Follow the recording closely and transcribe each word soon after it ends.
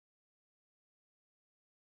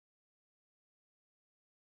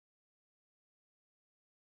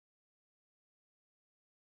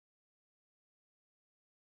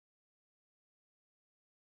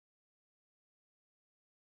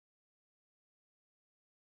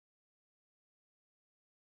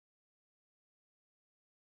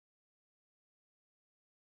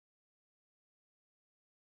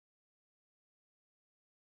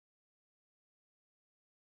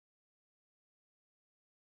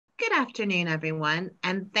Good afternoon, everyone,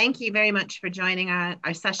 and thank you very much for joining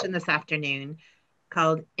our session this afternoon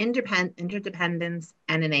called Interdependence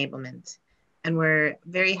and Enablement. And we're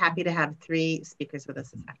very happy to have three speakers with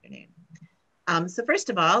us this afternoon. So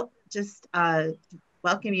first of all, just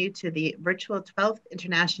welcome you to the virtual 12th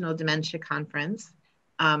International Dementia Conference.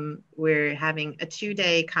 We're having a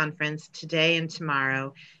two-day conference today and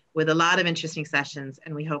tomorrow with a lot of interesting sessions,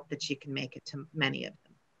 and we hope that you can make it to many of them.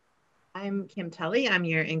 I'm Kim Tully. I'm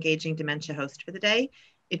your Engaging Dementia host for the day.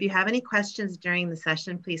 If you have any questions during the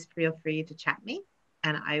session, please feel free to chat me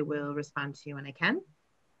and I will respond to you when I can.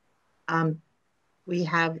 We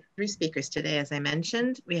have three speakers today, as I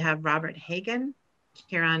mentioned. We have Robert Hagan,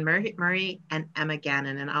 Ciaran Murray, and Emma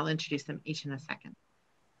Gannon, and I'll introduce them each in a second.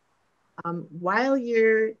 While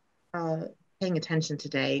you're paying attention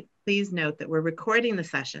today, please note that we're recording the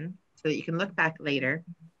session so that you can look back later.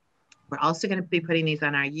 We're also going to be putting these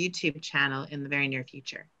on our YouTube channel in the very near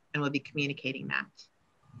future, and we'll be communicating that.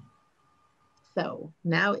 So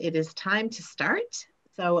now it is time to start.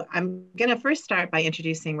 So I'm going to first start by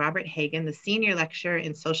introducing Robert Hagan, the Senior Lecturer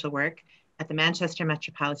in Social Work at the Manchester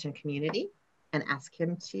Metropolitan Community, and ask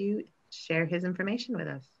him to share his information with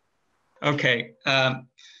us. Okay.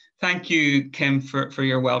 Thank you, Kim, for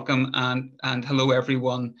your welcome, and hello,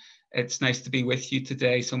 everyone. It's nice to be with you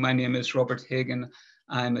today. So my name is Robert Hagan.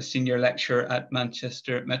 I'm a senior lecturer at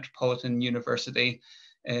Manchester Metropolitan University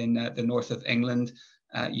in the north of England.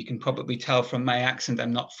 You can probably tell from my accent,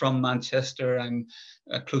 I'm not from Manchester. I'm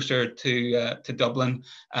closer to Dublin.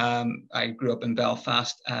 I grew up in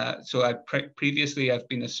Belfast. So previously I've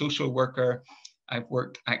been a social worker. I've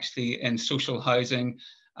worked actually in social housing.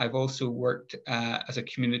 I've also worked as a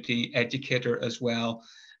community educator as well.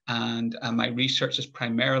 And my research has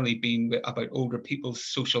primarily been about older people's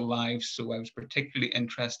social lives. So I was particularly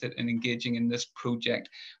interested in engaging in this project,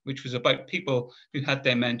 which was about people who had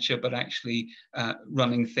dementia, but actually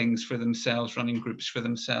running things for themselves, running groups for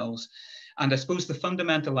themselves. And I suppose the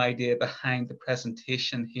fundamental idea behind the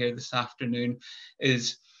presentation here this afternoon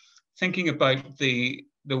is thinking about the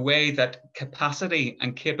way that capacity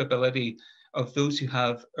and capability of those who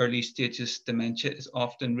have early stages dementia is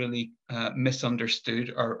often really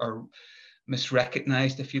misunderstood or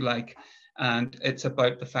misrecognized, if you like. And it's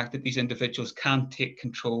about the fact that these individuals can take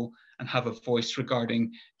control and have a voice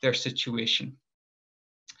regarding their situation.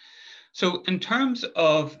 So in terms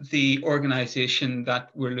of the organization that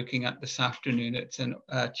we're looking at this afternoon, it's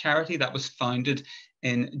a charity that was founded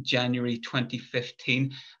in January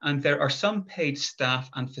 2015, and there are some paid staff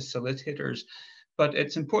and facilitators. But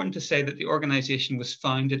it's important to say that the organization was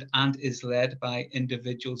founded and is led by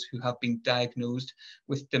individuals who have been diagnosed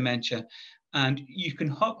with dementia. And you can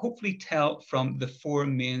hopefully tell from the four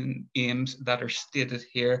main aims that are stated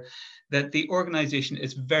here that the organization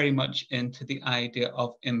is very much into the idea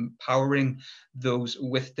of empowering those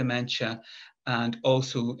with dementia and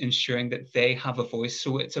also ensuring that they have a voice.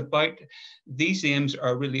 So it's about, these aims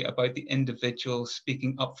are really about the individual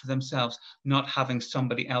speaking up for themselves, not having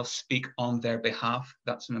somebody else speak on their behalf.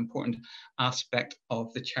 That's an important aspect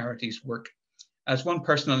of the charity's work. As one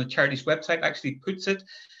person on the charity's website actually puts it,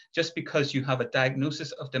 just because you have a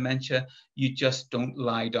diagnosis of dementia, you just don't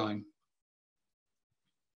lie down.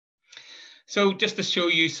 So just to show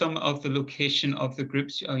you some of the location of the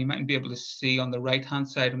groups, you mightn't be able to see on the right-hand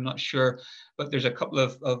side, I'm not sure, but there's a couple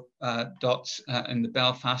of dots in the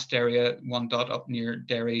Belfast area, one dot up near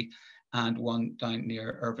Derry and one down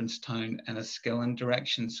near Irvinstown in a Skillen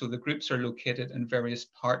direction. So the groups are located in various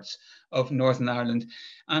parts of Northern Ireland.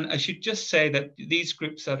 And I should just say that these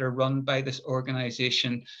groups that are run by this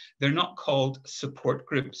organization, they're not called support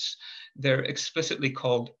groups. They're explicitly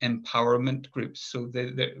called empowerment groups. So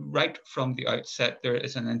they're right from the outset, there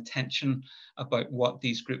is an intention about what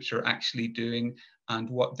these groups are actually doing and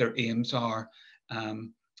what their aims are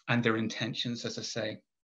and their intentions, as I say.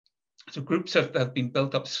 So groups have been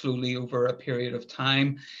built up slowly over a period of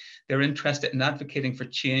time. They're interested in advocating for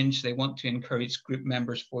change. They want to encourage group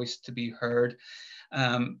members' voice to be heard.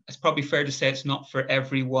 It's probably fair to say it's not for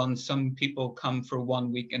everyone. Some people come for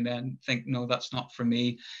 1 week and then think, no, that's not for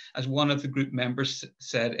me. As one of the group members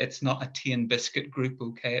said, it's not a tea and biscuit group,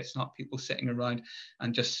 okay? It's not people sitting around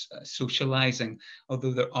and just socializing,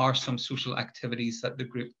 although there are some social activities that the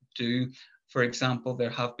group do. For example, there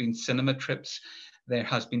have been cinema trips. There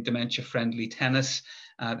has been dementia-friendly tennis.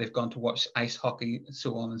 They've gone to watch ice hockey,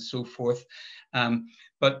 so on and so forth.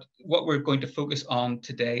 But what we're going to focus on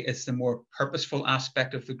today is the more purposeful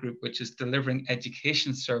aspect of the group, which is delivering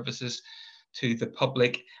education services to the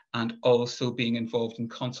public and also being involved in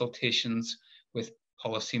consultations with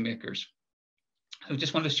policymakers. I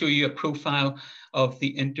just want to show you a profile of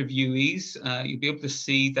the interviewees. You'll be able to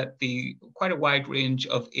see that quite a wide range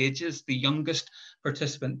of ages, the youngest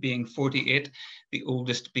participant being 48, the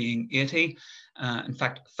oldest being 80. In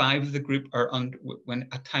fact, 5 of the group are when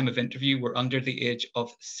at time of interview were under the age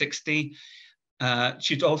of 60.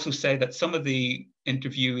 Should also say that some of the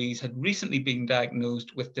interviewees had recently been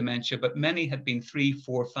diagnosed with dementia, but many had been 3,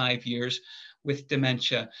 4, 5 years with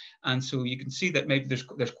dementia. And so you can see that maybe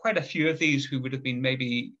there's quite a few of these who would have been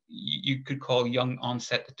maybe you could call young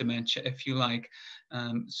onset dementia, if you like.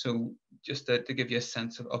 So just to give you a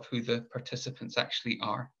sense of who the participants actually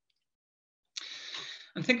are.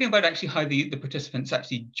 And thinking about actually how the participants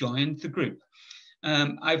actually joined the group.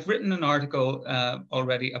 I've written an article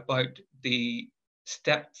already about the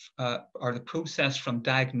steps or the process from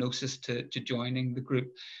diagnosis to joining the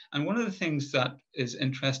group. And one of the things that is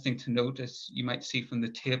interesting to note, as you might see from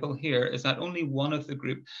the table here, is that only one of the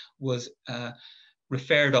group was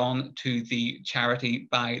referred on to the charity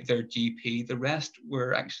by their GP. The rest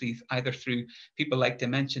were actually either through people like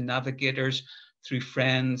dementia navigators, through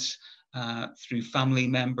friends, through family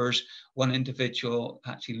members. One individual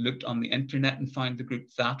actually looked on the internet and found the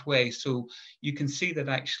group that way. So you can see that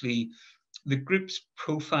actually the group's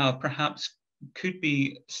profile perhaps could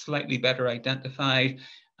be slightly better identified,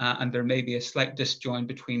 and there may be a slight disjoint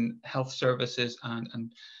between health services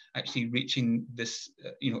and actually reaching this,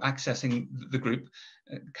 accessing the group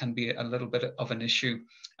can be a little bit of an issue.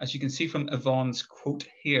 As you can see from Yvonne's quote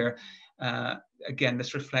here, again,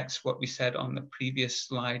 this reflects what we said on the previous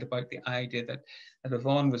slide about the idea that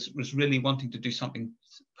Yvonne was really wanting to do something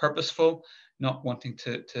purposeful, not wanting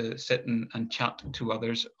to sit and chat to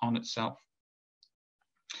others on itself.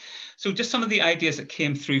 So just some of the ideas that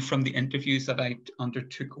came through from the interviews that I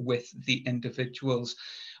undertook with the individuals.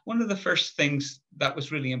 One of the first things that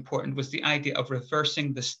was really important was the idea of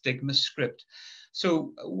reversing the stigma script.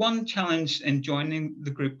 So one challenge in joining the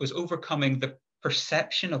group was overcoming the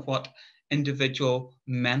perception of what individual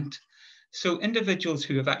meant. So individuals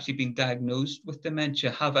who have actually been diagnosed with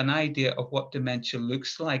dementia have an idea of what dementia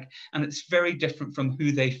looks like, and it's very different from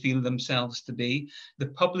who they feel themselves to be. The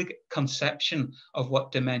public conception of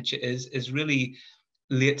what dementia is really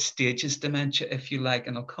late stages dementia, if you like,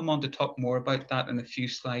 and I'll come on to talk more about that in a few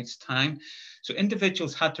slides' time. So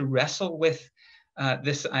individuals had to wrestle with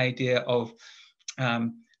this idea of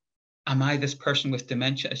am I this person with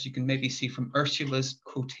dementia? As you can maybe see from Ursula's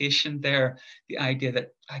quotation there, the idea that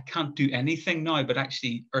I can't do anything now, but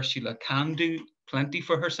actually Ursula can do plenty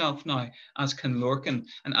for herself now, as can Lorcan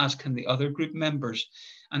and as can the other group members.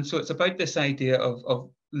 And so it's about this idea of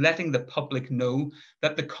letting the public know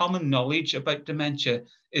that the common knowledge about dementia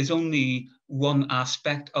is only one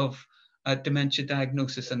aspect of dementia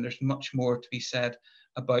diagnosis, and there's much more to be said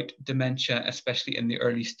about dementia, especially in the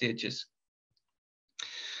early stages.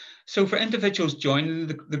 So for individuals joining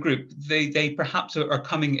the group, they perhaps are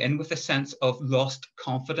coming in with a sense of lost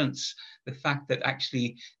confidence, the fact that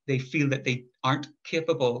actually they feel that they aren't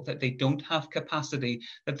capable, that they don't have capacity,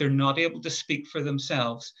 that they're not able to speak for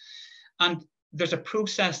themselves. And there's a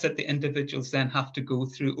process that the individuals then have to go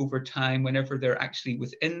through over time whenever they're actually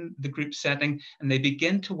within the group setting, and they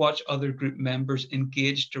begin to watch other group members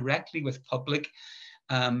engage directly with public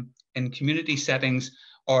in community settings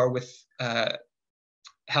or with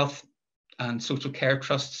health and social care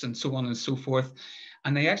trusts and so on and so forth.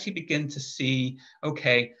 And they actually begin to see,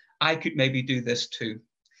 okay, I could maybe do this too.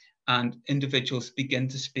 And individuals begin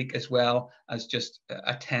to speak as well as just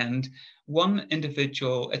attend. One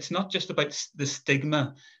individual, it's not just about the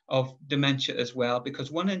stigma of dementia as well, because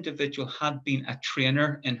one individual had been a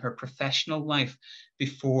trainer in her professional life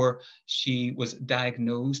before she was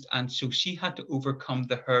diagnosed. And so she had to overcome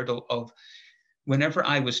the hurdle of, whenever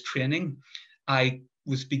I was training, I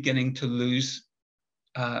was beginning to lose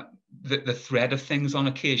the thread of things on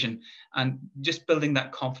occasion, and just building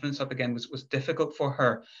that confidence up again was difficult for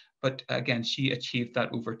her, but again she achieved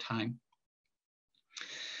that over time.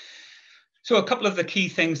 So a couple of the key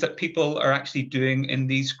things that people are actually doing in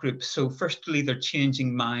these groups. So firstly, they're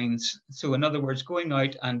changing minds. So in other words, going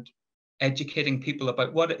out and educating people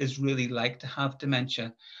about what it is really like to have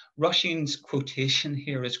dementia. Rushing's quotation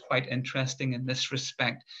here is quite interesting in this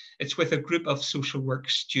respect. It's with a group of social work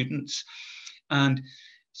students, and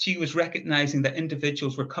she was recognizing that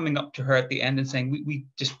individuals were coming up to her at the end and saying, we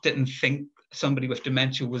just didn't think somebody with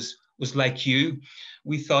dementia was like you.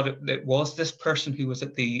 We thought it was this person who was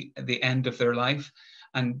at the end of their life.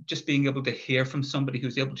 And just being able to hear from somebody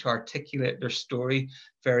who's able to articulate their story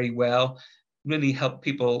very well really helped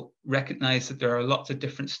people recognize that there are lots of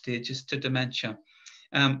different stages to dementia.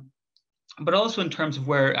 But also in terms of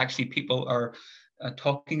where actually people are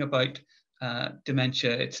talking about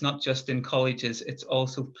dementia. It's not just in colleges, it's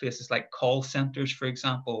also places like call centres, for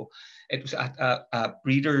example. It was at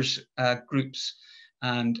breeders groups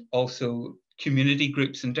and also community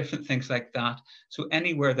groups and different things like that. So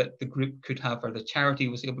anywhere that the group could have, or the charity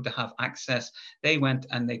was able to have access, they went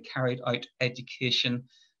and they carried out education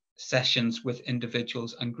sessions with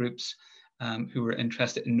individuals and groups who were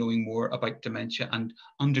interested in knowing more about dementia and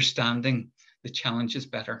understanding the challenges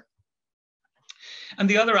better. And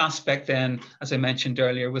the other aspect then, as I mentioned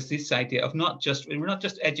earlier, was this idea of we're not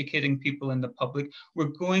just educating people in the public, we're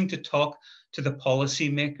going to talk to the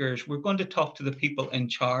policymakers, we're going to talk to the people in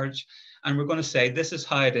charge, and we're going to say, this is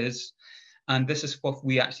how it is, and this is what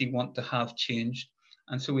we actually want to have changed.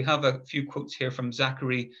 And so we have a few quotes here from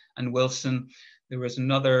Zachary and Wilson. There was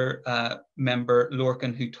another member,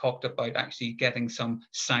 Lorcan, who talked about actually getting some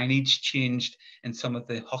signage changed in some of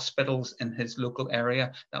the hospitals in his local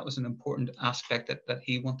area. That was an important aspect that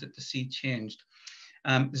he wanted to see changed.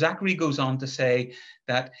 Zachary goes on to say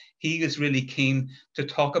that he is really keen to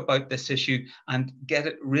talk about this issue and get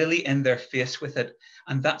it really in their face with it.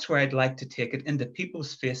 And that's where I'd like to take it, into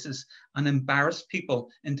people's faces, and embarrass people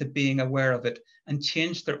into being aware of it and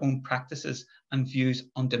change their own practices and views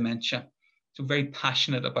on dementia. So very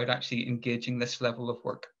passionate about actually engaging this level of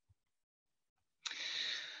work.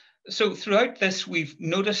 So throughout this, we've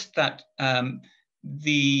noticed that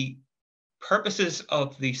the purposes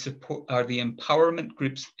of the support are the empowerment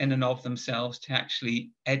groups in and of themselves to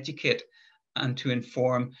actually educate and to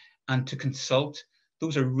inform and to consult.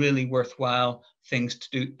 Those are really worthwhile things to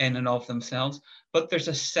do in and of themselves. But there's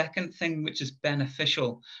a second thing which is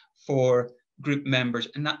beneficial for group members,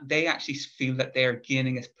 and that they actually feel that they are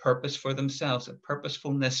gaining a purpose for themselves, a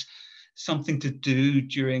purposefulness, something to do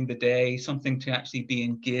during the day, something to actually be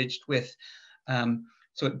engaged with.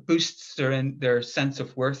 So it boosts their sense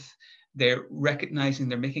of worth. They're recognizing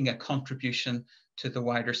they're making a contribution to the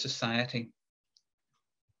wider society.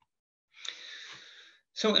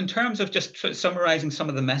 So in terms of just summarizing some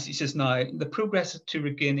of the messages now, the progress to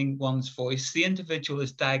regaining one's voice, the individual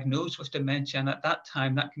is diagnosed with dementia, and at that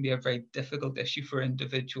time that can be a very difficult issue for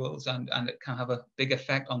individuals, and it can have a big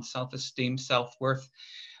effect on self-esteem, self-worth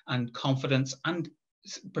and confidence, and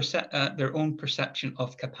their own perception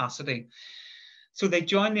of capacity. So they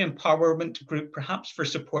join the empowerment group, perhaps for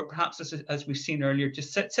support, perhaps as we've seen earlier,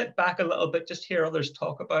 just sit back a little bit, just hear others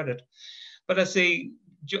talk about it. But as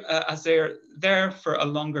they're there for a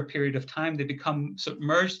longer period of time, they become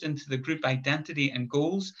submerged into the group identity and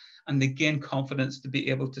goals, and they gain confidence to be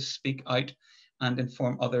able to speak out and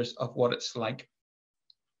inform others of what it's like.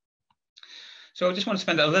 So I just want to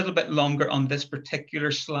spend a little bit longer on this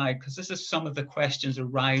particular slide, because this is some of the questions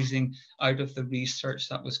arising out of the research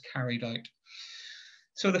that was carried out.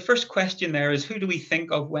 So the first question there is, who do we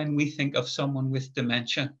think of when we think of someone with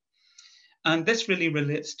dementia? And this really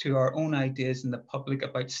relates to our own ideas in the public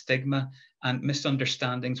about stigma and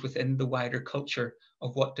misunderstandings within the wider culture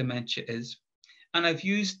of what dementia is. And I've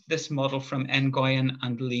used this model from Nguyen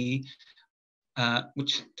and Lee,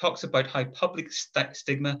 which talks about how public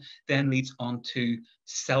stigma then leads on to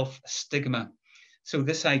self-stigma. So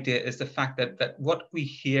this idea is the fact that what we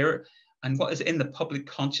hear and what is in the public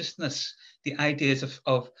consciousness, the ideas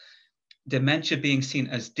of dementia being seen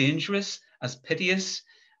as dangerous, as piteous,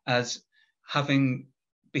 as having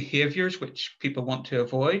behaviors which people want to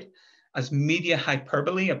avoid, as media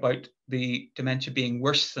hyperbole about the dementia being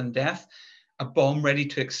worse than death, a bomb ready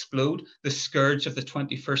to explode, the scourge of the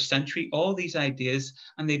 21st century, all these ideas,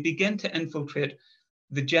 and they begin to infiltrate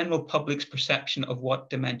the general public's perception of what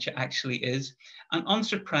dementia actually is. And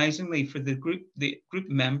unsurprisingly for the group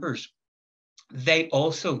members, they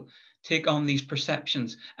also take on these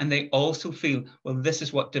perceptions, and they also feel, well, this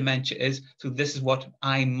is what dementia is, so this is what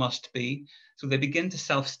I must be. So they begin to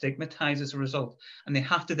self-stigmatize as a result, and they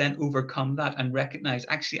have to then overcome that and recognize,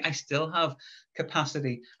 actually, I still have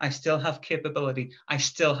capacity, I still have capability, I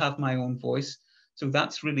still have my own voice. So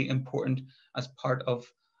that's really important as part of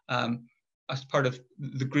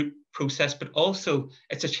the group process, but also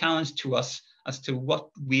it's a challenge to us as to what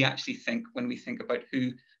we actually think when we think about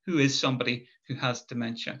who is somebody who has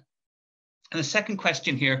dementia. And the second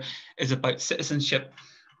question here is about citizenship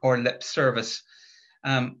or lip service.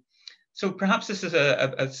 So perhaps this is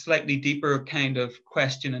a slightly deeper kind of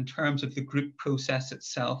question in terms of the group process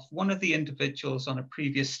itself. One of the individuals on a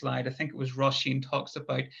previous slide, I think it was Roisin, talks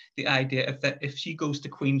about the idea that if she goes to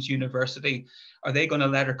Queen's University, are they going to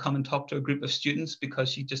let her come and talk to a group of students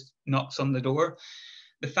because she just knocks on the door?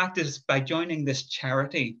 The fact is, by joining this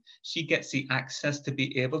charity, she gets the access to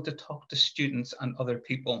be able to talk to students and other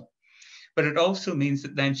people. but it also means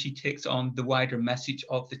that then she takes on the wider message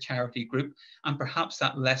of the charity group, and perhaps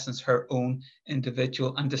that lessens her own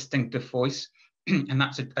individual and distinctive voice. And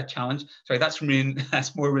that's a challenge. Sorry, that's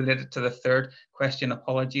more related to the third question.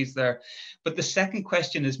 Apologies there. But the second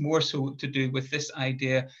question is more so to do with this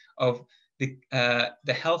idea of the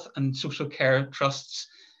health and social care trusts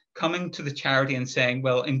coming to the charity and saying,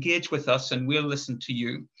 well, engage with us and we'll listen to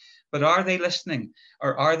you. But are they listening,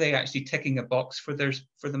 or are they actually ticking a box for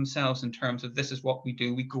themselves in terms of this is what we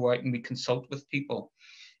do? We go out and we consult with people.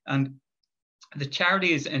 And the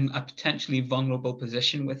charity is in a potentially vulnerable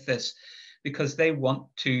position with this, because they want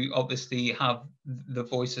to obviously have the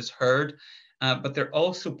voices heard, but they're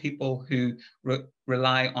also people who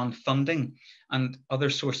rely on funding and other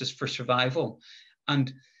sources for survival.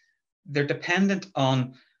 And they're dependent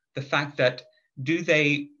on the fact that do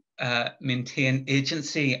they maintain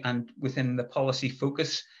agency, and within the policy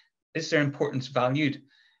focus, is their importance valued?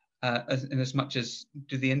 In as much as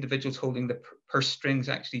do the individuals holding the purse strings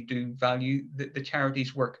actually do value the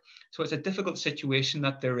charity's work? So it's a difficult situation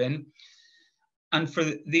that they're in. And for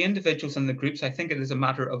the individuals and the groups, I think it is a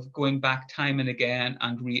matter of going back time and again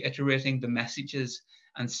and reiterating the messages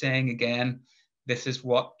and saying again, this is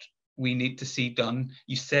what we need to see done.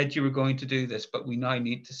 You said you were going to do this, but we now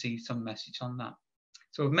need to see some message on that.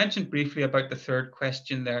 So I've mentioned briefly about the third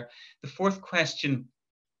question there. The fourth question,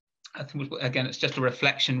 I think, again, it's just a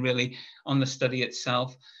reflection really on the study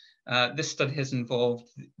itself. This study has involved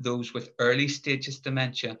those with early stages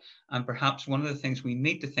dementia, and perhaps one of the things we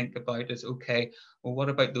need to think about is, okay, well, what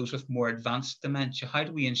about those with more advanced dementia? How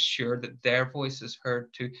do we ensure that their voice is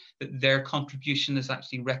heard too, that their contribution is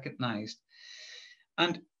actually recognised?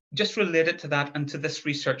 And just related to that and to this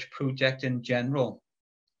research project in general,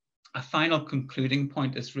 a final concluding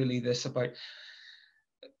point is really this about,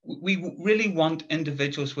 we really want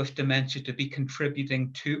individuals with dementia to be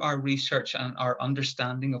contributing to our research and our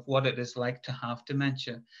understanding of what it is like to have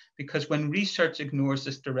dementia. Because when research ignores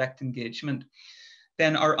this direct engagement,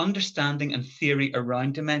 then our understanding and theory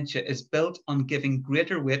around dementia is built on giving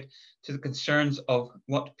greater weight to the concerns of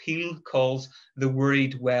what Peel calls the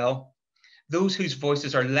worried well, those whose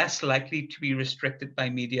voices are less likely to be restricted by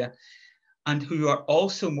media and who are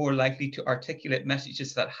also more likely to articulate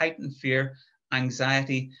messages that heighten fear,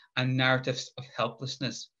 anxiety, and narratives of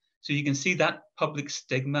helplessness. So you can see that public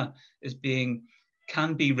stigma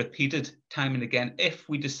can be repeated time and again if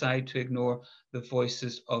we decide to ignore the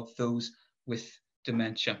voices of those with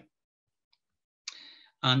dementia.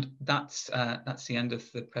 And that's the end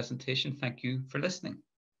of the presentation. Thank you for listening.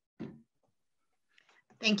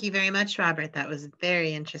 Thank you very much, Robert. That was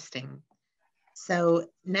very interesting. So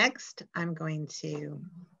next, I'm going to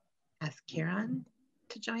ask Ciaran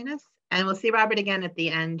to join us, and we'll see Robert again at the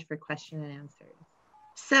end for question and answers.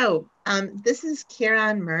 So this is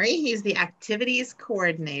Ciaran Murray. He's the Activities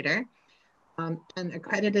Co-ordinator, an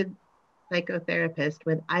accredited psychotherapist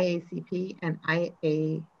with IACP and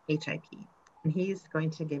IAHIP, and he's going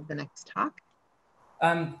to give the next talk.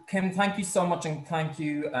 Kim, thank you so much, and thank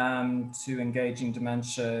you to Engaging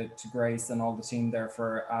Dementia, to Grace and all the team there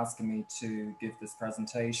for asking me to give this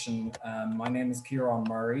presentation. My name is Ciaran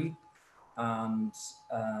Murray, and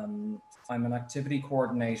I'm an activity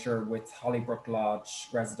coordinator with Hollybrook Lodge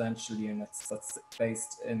residential units that's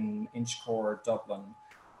based in Inchicore, Dublin.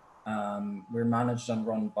 We're managed and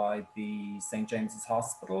run by the St. James's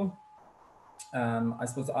Hospital. I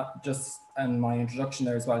suppose just in my introduction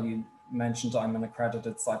there as well, you mentioned I'm an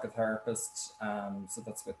accredited psychotherapist, so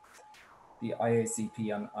that's with the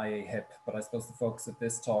IACP and IAHIP, but I suppose the focus of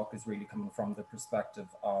this talk is really coming from the perspective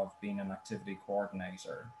of being an activity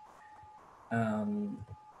coordinator.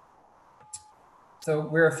 So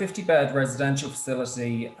we're a 50-bed residential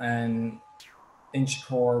facility in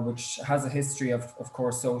Inchicore, which has a history of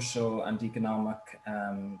course, social and economic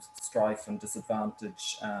strife and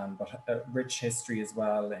disadvantage, but a rich history as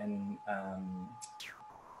well in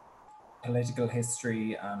political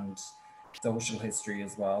history and social history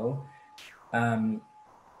as well.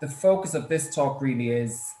 The focus of this talk really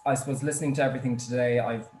is, I suppose, listening to everything today,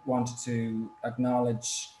 I've wanted to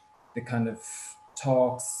acknowledge the kind of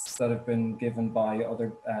talks that have been given by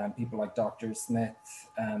other people like Dr. Smith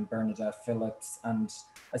and Bernadette Phillips. And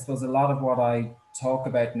I suppose a lot of what I talk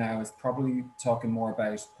about now is probably talking more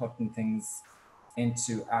about putting things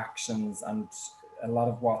into actions, and a lot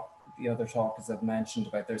of what the other talkers have mentioned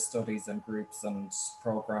about their studies and groups and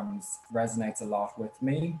programs resonates a lot with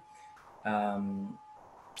me.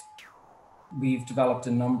 We've developed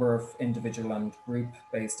a number of individual and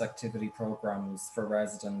group-based activity programs for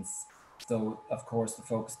residents. So, of course, the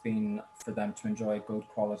focus being for them to enjoy a good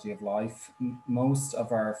quality of life. Most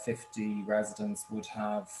of our 50 residents would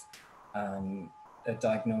have a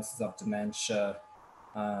diagnosis of dementia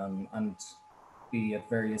and be at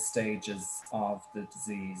various stages of the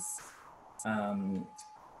disease.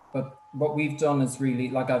 But what we've done is really,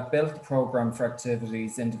 like, I've built a program for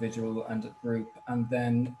activities, individual and group, and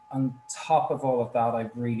then on top of all of that,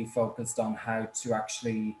 I've really focused on how to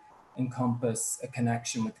actually encompass a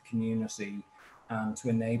connection with the community and to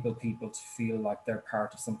enable people to feel like they're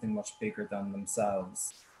part of something much bigger than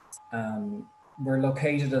themselves. We're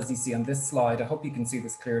located, as you see on this slide, I hope you can see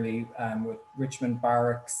this clearly, with Richmond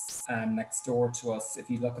Barracks next door to us. If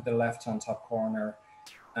you look at the left-hand top corner,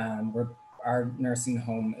 our nursing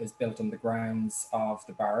home is built on the grounds of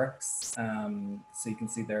the barracks. So you can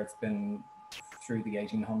see there it's been through the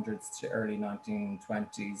 1800s to early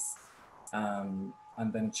 1920s.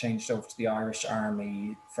 And then changed over to the Irish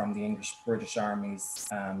Army from the British Army's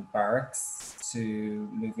barracks, to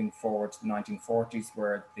moving forward to the 1940s,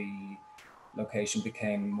 where the location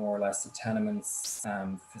became more or less a tenements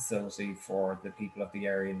facility for the people of the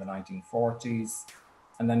area in the 1940s.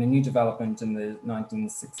 And then a new development in the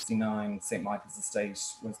 1969 St. Michael's Estate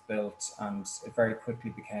was built, and it very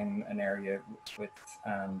quickly became an area with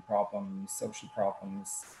problems, social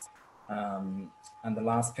problems. And the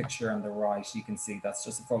last picture on the right, you can see that's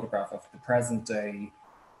just a photograph of the present day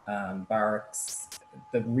barracks,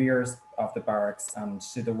 the rears of the barracks, and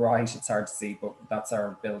to the right, it's hard to see, but that's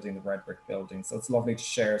our building, the red brick building. So it's lovely to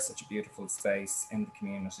share such a beautiful space in the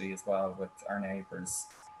community as well with our neighbours.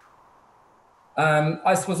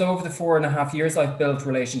 I suppose over the 4.5 years, I've built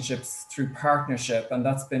relationships through partnership, and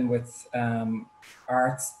that's been with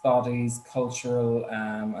arts bodies, cultural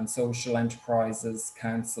and social enterprises,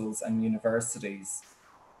 councils and universities.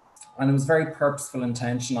 And it was very purposeful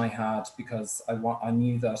intention I had, because I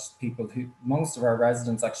knew that most of our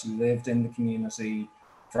residents actually lived in the community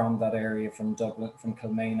from that area, from Dublin, from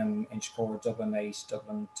Kilmainham, Inchicore, Dublin 8,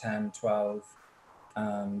 Dublin 10, 12.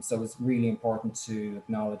 So it's really important to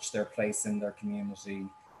acknowledge their place in their community,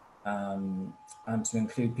 and to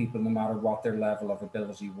include people no matter what their level of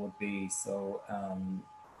ability would be. So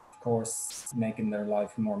of course, making their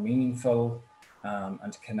life more meaningful,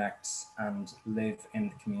 and to connect and live in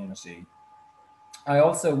the community. I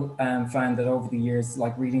also found that over the years,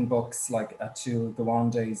 like reading books like Atul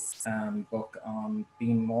Gawande's book on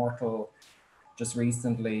being mortal just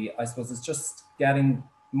recently, I suppose it's just getting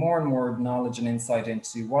more and more knowledge and insight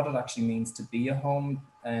into what it actually means to be a home,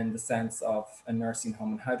 in the sense of a nursing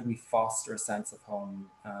home, and how do we foster a sense of home,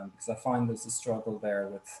 because I find there's a struggle there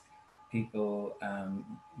with people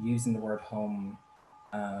using the word home,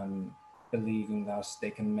 believing that they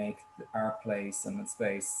can make our place and the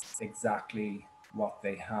space exactly what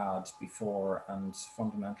they had before, and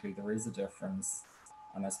fundamentally there is a difference.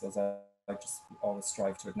 And I suppose I just always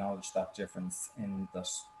strive to acknowledge that difference, in that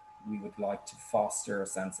we would like to foster a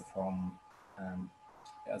sense of home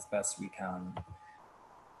as best we can.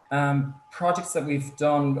 Projects that we've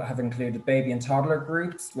done have included baby and toddler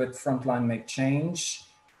groups with Frontline Make Change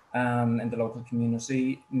in the local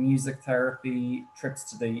community, music therapy, trips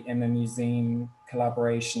to the Imma Museum,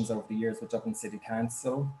 collaborations over the years with Dublin City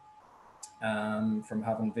Council, from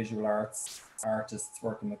having visual arts artists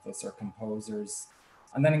working with us, or composers.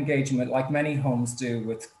 And then engaging with, like many homes do,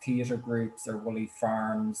 with theatre groups or woolly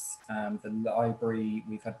farms, the library.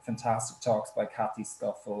 We've had fantastic talks by Cathy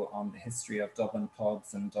Scuffle on the history of Dublin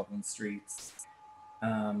pubs and Dublin streets,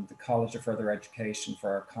 the College of Further Education for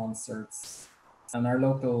our concerts. And our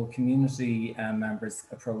local community members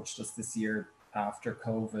approached us this year after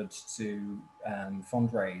COVID to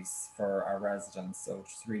fundraise for our residents. So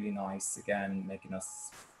it's really nice, again, making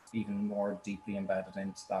us even more deeply embedded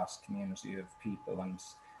into that community of people, and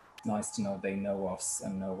nice to know they know us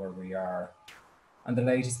and know where we are. And the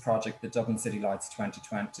latest project, the Dublin City Lights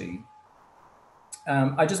 2020.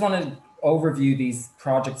 I just want to overview these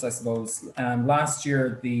projects, I suppose. Last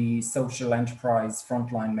year, the social enterprise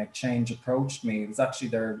Frontline Make Change approached me. It was actually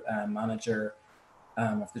their manager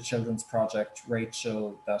of the children's project,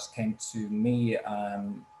 Rachel, that came to me,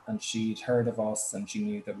 and she'd heard of us and she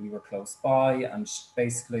knew that we were close by, and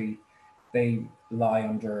basically they lie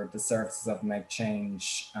under the services of Make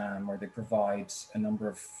Change, where they provide a number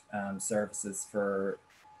of services for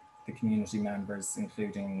the community members,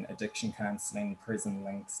 including addiction counselling, prison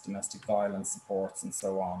links, domestic violence supports, and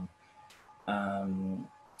so on.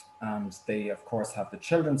 And they, of course, have the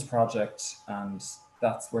children's project, and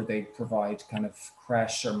that's where they provide kind of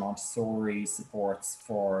creche or Montessori supports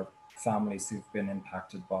for families who've been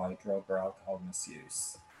impacted by drug or alcohol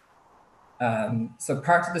misuse. So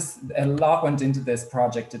part of this, a lot went into this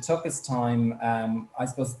project. It took us time. I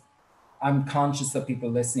suppose I'm conscious that people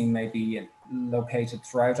listening may be located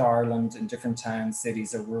throughout Ireland in different towns,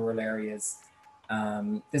 cities, or rural areas.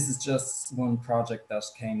 This is just one project that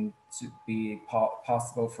came to be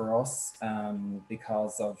possible for us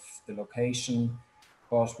because of the location.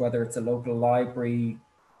 But whether it's a local library,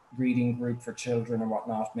 reading group for children or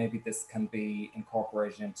whatnot, maybe this can be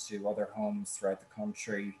incorporated into other homes throughout the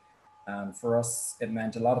country. For us, it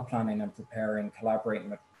meant a lot of planning and preparing, collaborating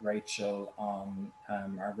with Rachel on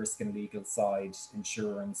our risk and legal side,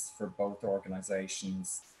 insurance for both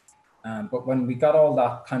organizations. But when we got all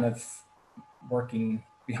that kind of working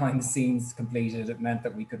behind the scenes completed, it meant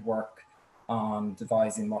that we could work on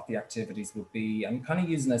devising what the activities would be and kind of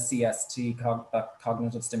using a CST,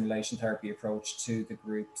 cognitive stimulation therapy approach to the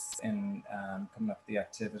groups in coming up with the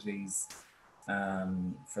activities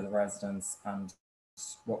for the residents. And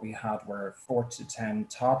what we had were 4 to 10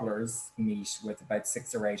 toddlers meet with about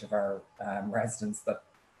 6 or 8 of our residents that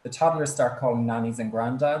the toddlers start calling nannies and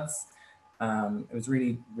granddads. It was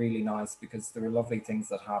really, really nice because there were lovely things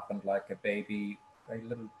that happened, like a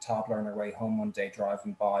little toddler on her way home one day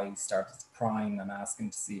driving by started crying and asking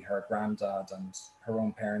to see her granddad and her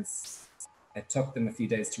own parents. It took them a few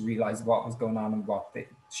days to realize what was going on and what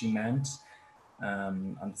she meant.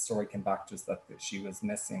 And the story came back to us that she was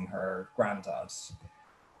missing her granddad.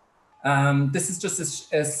 This is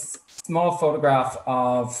just a small photograph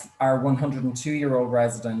of our 102-year-old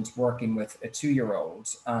resident working with a 2-year-old.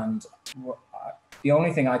 And the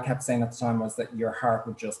only thing I kept saying at the time was that your heart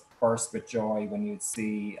would just burst with joy when you'd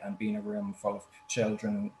see and be in a room full of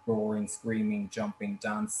children roaring, screaming, jumping,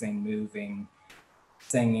 dancing, moving,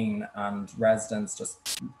 singing, and residents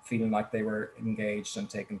just feeling like they were engaged and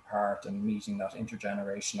taking part and meeting that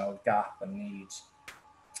intergenerational gap and need.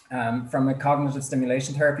 From a cognitive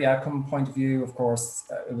stimulation therapy outcome point of view, of course,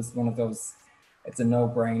 it was one of those, it's a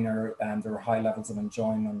no-brainer, and there were high levels of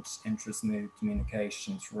enjoyment, interest, mood,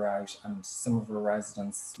 communication throughout, and some of our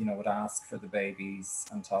residents, would ask for the babies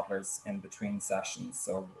and toddlers in between sessions.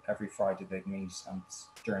 So every Friday they'd meet, and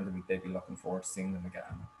during the week they'd be looking forward to seeing them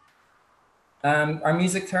again. Our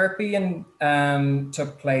music therapy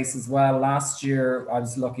took place as well. Last year, I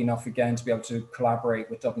was lucky enough again to be able to collaborate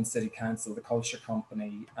with Dublin City Council, the Culture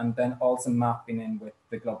Company, and then also mapping in with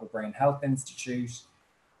the Global Brain Health Institute.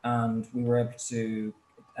 And we were able to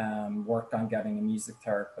work on getting a music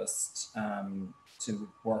therapist to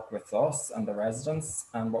work with us and the residents.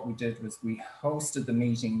 And what we did was we hosted the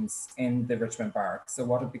meetings in the Richmond Barracks. So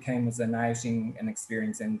what it became was an outing, an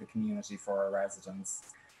experience in the community for our residents.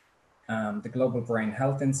 The Global Brain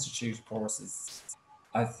Health Institute, of course,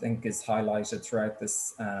 I think is highlighted throughout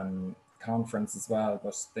this conference as well,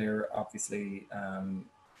 but they're obviously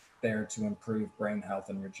there to improve brain health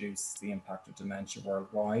and reduce the impact of dementia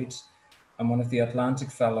worldwide. And one of the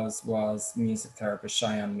Atlantic Fellows was music therapist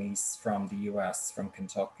Ciaran Murray from the US, from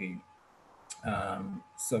Kentucky.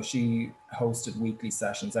 So she hosted weekly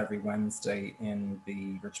sessions every Wednesday in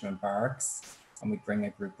the Richmond Barracks, and we'd bring a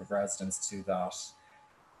group of residents to that.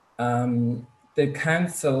 The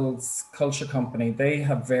council's Culture Company, they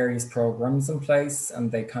have various programs in place,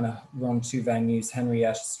 and they kind of run 2 venues,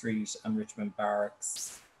 Henrietta Street and Richmond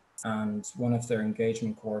Barracks. And one of their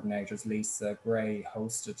engagement coordinators, Lisa Gray,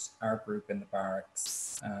 hosted our group in the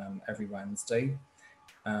barracks every Wednesday.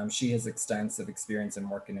 She has extensive experience in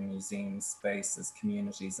working in museums, spaces,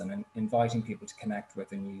 communities, and inviting people to connect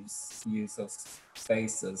with and use those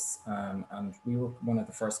spaces. And we were one of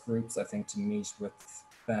the first groups, I think, to meet with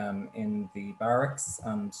them in the barracks,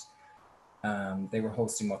 and they were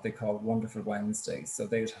hosting what they called Wonderful Wednesdays. So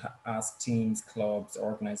they would ask teams, clubs,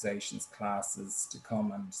 organizations, classes to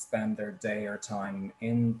come and spend their day or time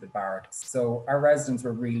in the barracks. So our residents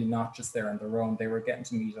were really not just there on their own. They were getting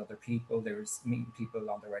to meet other people. They were meeting people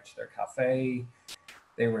on their way to their cafe.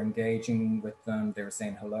 They were engaging with them. They were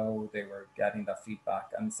saying hello. They were getting that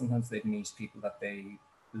feedback. And sometimes they'd meet people that they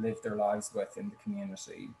lived their lives with in the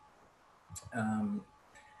community.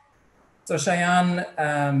 So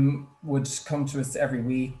Ciaran would come to us every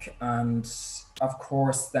week, and of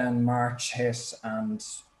course then March hit and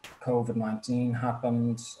COVID-19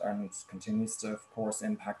 happened and continues to, of course,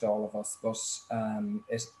 impact all of us. But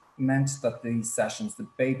it meant that these sessions, the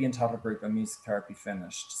baby and toddler group and music therapy,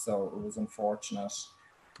 finished. So it was unfortunate.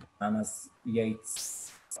 And as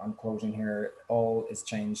Yeats, I'm quoting here, all is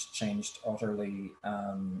changed utterly.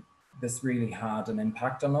 This really had an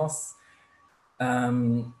impact on us.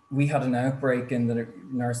 We had an outbreak in the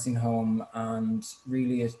nursing home, and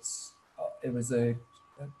really it was a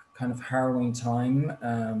kind of harrowing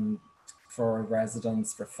time for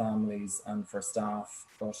residents, for families, and for staff.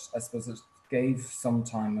 But I suppose it gave some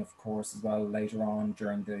time, of course, as well later on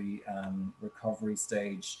during the recovery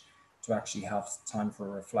stage, to to actually have time for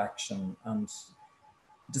reflection. And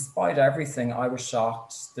despite everything, I was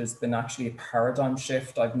shocked. There's been actually a paradigm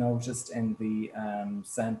shift I've noticed in the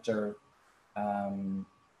centre.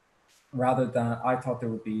 Rather than, I thought there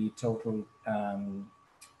would be total,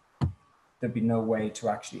 there'd be no way to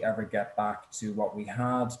actually ever get back to what we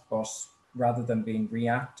had, but rather than being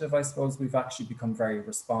reactive, I suppose we've actually become very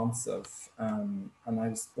responsive. And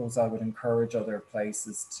I suppose I would encourage other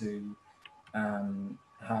places to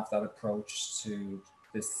have that approach to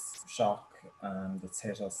this shock that's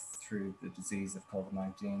hit us through the disease of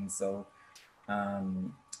COVID-19. So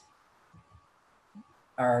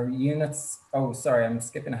our units, oh, sorry, I'm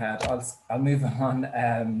skipping ahead. I'll move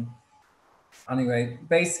on. Anyway,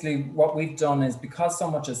 basically what we've done is, because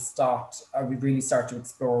so much has stopped, we really start to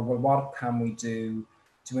explore, well, what can we do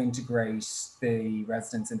to integrate the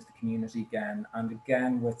residents into the community again? And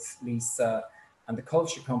again, with Lisa and the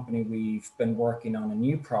Culture Company, we've been working on a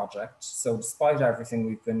new project. So despite everything,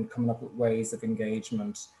 we've been coming up with ways of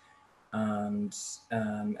engagement and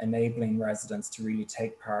enabling residents to really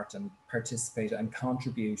take part and participate and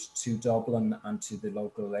contribute to Dublin and to the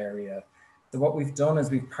local area. So what we've done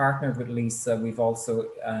is we've partnered with Lisa. We've also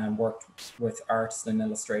worked with artist and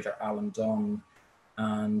illustrator Alan Dunn.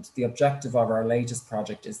 And the objective of our latest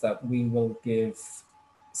project is that we will give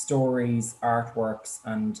stories, artworks,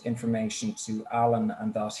 and information to Alan,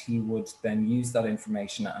 and that he would then use that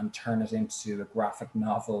information and turn it into a graphic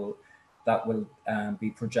novel that will be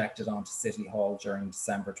projected onto City Hall during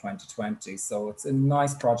December 2020. So it's a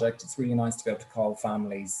nice project. It's really nice to be able to call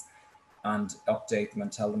families and update them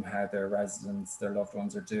and tell them how their residents, their loved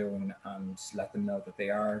ones are doing, and let them know that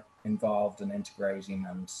they are involved in integrating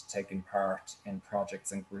and taking part in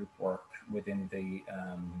projects and group work within the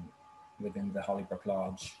Hollybrook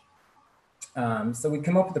Lodge. So we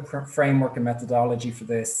come up with a framework and methodology for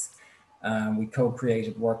this. We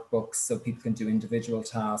co-created workbooks so people can do individual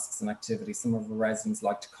tasks and activities. Some of the residents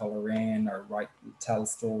like to colour in or tell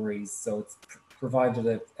stories. So it's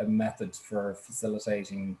provided a method for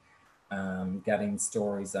facilitating getting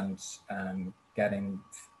stories and getting,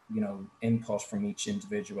 input from each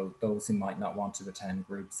individual, those who might not want to attend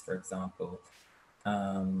groups, for example.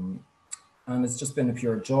 And it's just been a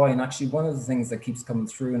pure joy. And actually one of the things that keeps coming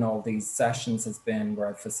through in all these sessions has been, where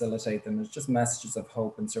I facilitate them, is just messages of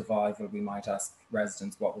hope and survival. We might ask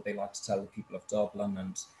residents, what would they like to tell the people of Dublin?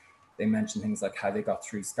 And they mention things like how they got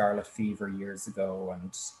through scarlet fever years ago,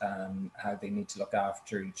 and how they need to look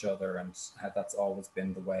after each other, and how that's always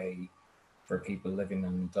been the way for people living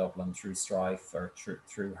in Dublin through strife or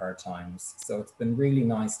through hard times. So it's been really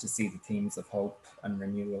nice to see the themes of hope and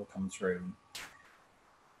renewal come through.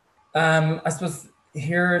 I suppose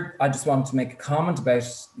here I just want to make a comment about,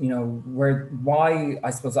 why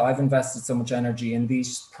I suppose I've invested so much energy in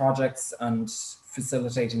these projects, and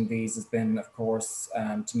facilitating these has been, of course,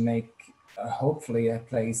 to make hopefully a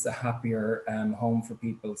place a happier home for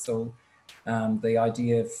people. So the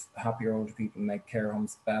idea of happier older people make care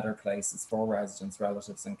homes better places for residents,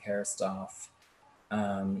 relatives, and care staff.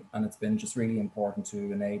 And it's been just really important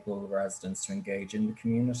to enable residents to engage in the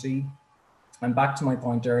community. And back to my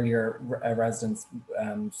point earlier, residents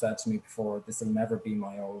said to me before, this will never be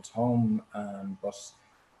my old home.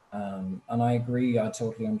 And I agree, I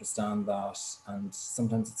totally understand that. And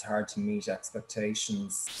sometimes it's hard to meet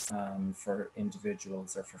expectations for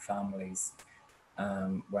individuals or for families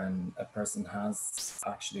when a person has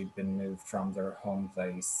actually been moved from their home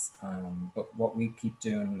place. But what we keep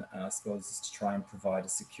doing, I suppose, is to try and provide a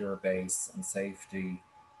secure base and safety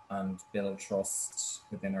and build trust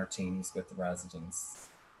within our teams with the residents.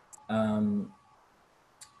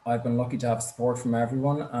 I've been lucky to have support from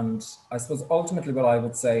everyone, and I suppose ultimately what I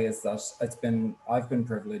would say is that I've been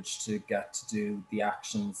privileged to get to do the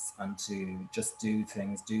actions and to just do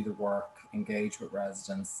things, do the work, engage with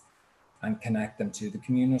residents and connect them to the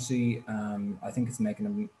community. I think it's making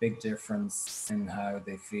a big difference in how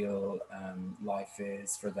they feel life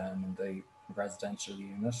is for them in the residential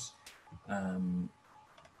unit.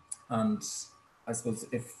 And I suppose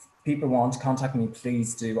if people want to contact me,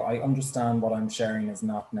 please do. I understand what I'm sharing is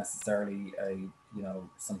not necessarily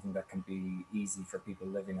something that can be easy for people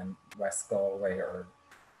living in West Galway or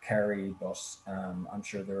Kerry, but I'm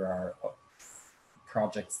sure there are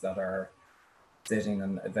projects that are sitting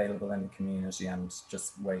and available in the community and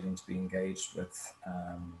just waiting to be engaged with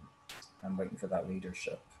and waiting for that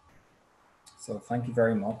leadership. So thank you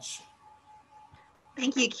very much.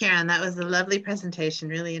 Thank you, Ciaran. That was a lovely presentation,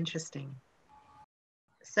 really interesting.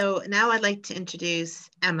 So now I'd like to introduce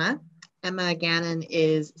Emma. Emma Gannon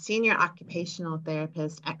is Senior Occupational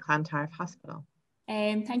Therapist at Clontarf Hospital.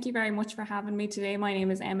 Thank you very much for having me today. My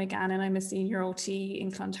name is Emma Gannon. I'm a senior OT in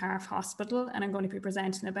Clontarf Hospital, and I'm going to be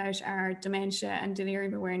presenting about our dementia and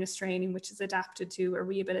delirium awareness training, which is adapted to a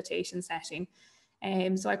rehabilitation setting.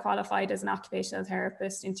 So I qualified as an occupational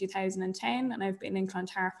therapist in 2010, and I've been in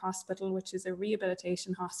Clontarf Hospital, which is a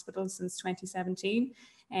rehabilitation hospital, since 2017.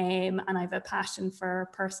 And I have a passion for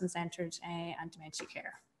person-centred and dementia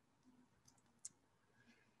care.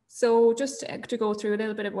 So just to go through a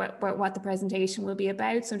little bit of what the presentation will be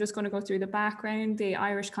about. So I'm just going to go through the background, the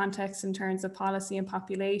Irish context in terms of policy and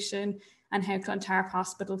population, and how Clontarf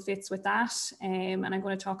Hospital fits with that. And I'm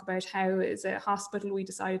going to talk about how, as a hospital, we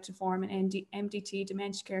decided to form an MDT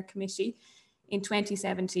Dementia Care Committee in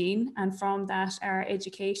 2017. And from that, our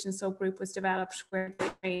education subgroup was developed, where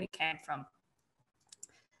the training came from.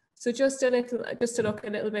 So just to look a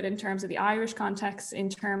little bit in terms of the Irish context in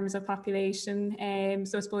terms of population.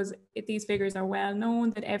 So I suppose these figures are well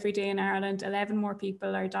known, that every day in Ireland, 11 more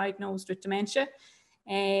people are diagnosed with dementia.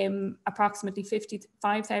 Approximately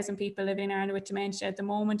 55,000 people living in Ireland with dementia at the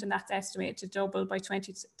moment, and that's estimated to double by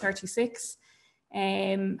 2036.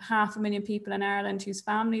 500,000 people in Ireland whose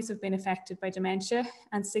families have been affected by dementia,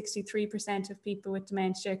 and 63% of people with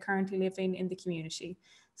dementia currently living in the community.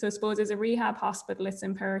 So I suppose as a rehab hospital, it's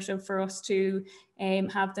imperative for us to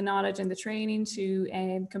have the knowledge and the training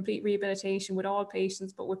to complete rehabilitation with all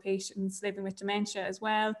patients, but with patients living with dementia as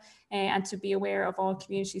well, and to be aware of all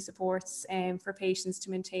community supports for patients to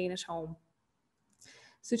maintain at home.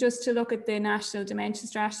 So just to look at the National Dementia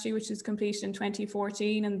Strategy, which was completed in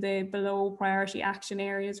 2014, and the below priority action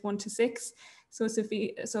areas 1 to 6. So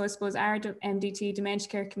I suppose our MDT Dementia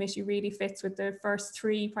Care Committee really fits with the first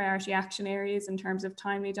 3 priority action areas in terms of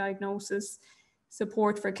timely diagnosis,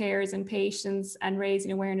 support for carers and patients, and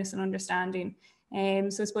raising awareness and understanding.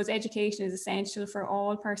 So I suppose education is essential for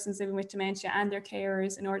all persons living with dementia and their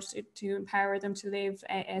carers in order to empower them to live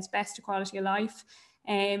as best a quality of life.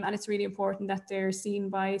 And it's really important that they're seen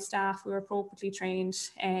by staff who are appropriately trained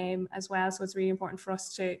as well. So it's really important for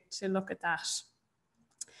us to look at that.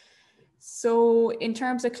 So in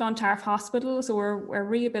terms of Clontarf Hospital, so we're a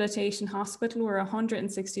rehabilitation hospital. We're a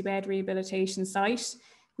 160-bed rehabilitation site.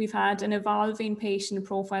 We've had an evolving patient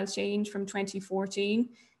profile change from 2014.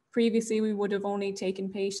 Previously, we would have only taken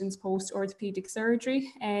patients post-orthopedic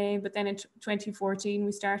surgery, but then in 2014,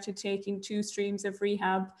 we started taking 2 streams of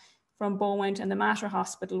rehab from Beaumont and the Mater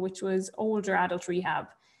Hospital, which was older adult rehab.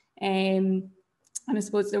 And I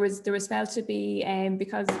suppose there was felt to be,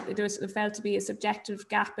 because there was felt to be a subjective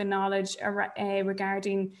gap in knowledge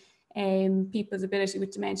regarding people's ability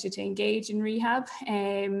with dementia to engage in rehab.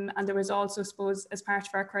 And there was also, I suppose, as part of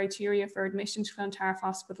our criteria for admission to Clontarf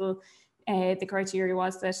Hospital, the criteria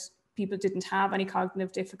was that people didn't have any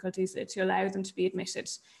cognitive difficulties to allow them to be admitted.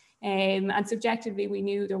 And subjectively, we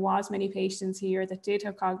knew there was many patients here that did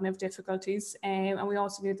have cognitive difficulties, and we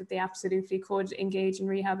also knew that they absolutely could engage in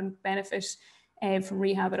rehab and benefit from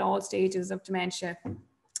rehab at all stages of dementia.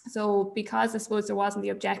 So because I suppose there wasn't the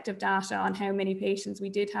objective data on how many patients we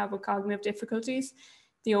did have with cognitive difficulties,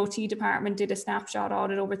 the OT department did a snapshot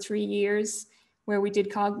audit over 3 years where we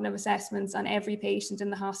did cognitive assessments on every patient in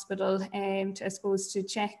the hospital to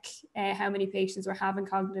check how many patients were having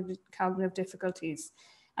cognitive difficulties.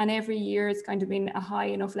 And every year it's kind of been a high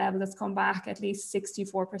enough level that's come back, at least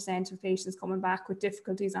 64% of patients coming back with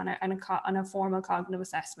difficulties on a formal cognitive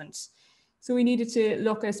assessment. So we needed to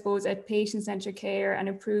look, I suppose, at patient-centred care and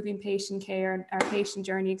improving patient care and our patient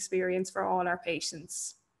journey experience for all our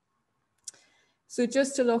patients. So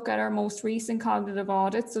just to look at our most recent cognitive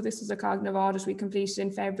audit. So this was a cognitive audit we completed in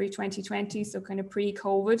February 2020, so kind of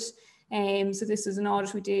pre-COVID. So this is an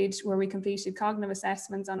audit we did where we completed cognitive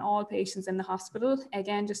assessments on all patients in the hospital,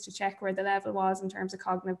 again, just to check where the level was in terms of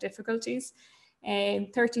cognitive difficulties.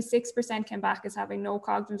 36% came back as having no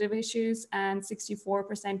cognitive issues, and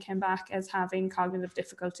 64% came back as having cognitive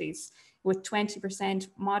difficulties, with 20%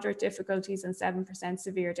 moderate difficulties and 7%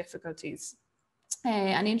 severe difficulties.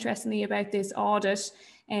 And interestingly about this audit,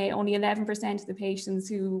 only 11% of the patients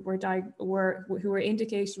who were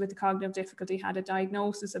indicated with the cognitive difficulty had a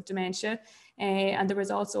diagnosis of dementia, and there was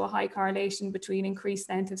also a high correlation between increased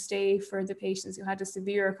length of stay for the patients who had a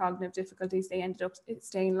severe cognitive difficulties. They ended up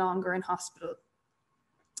staying longer in hospital.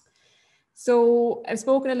 So I've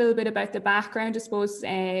spoken a little bit about the background, I suppose.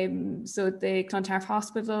 So the Clontarf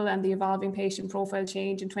Hospital and the evolving patient profile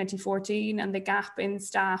change in 2014, and the gap in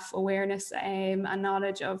staff awareness and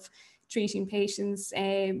knowledge of treating patients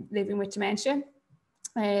living with dementia.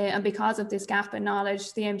 And because of this gap in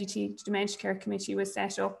knowledge, the MDT Dementia Care Committee was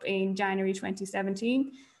set up in January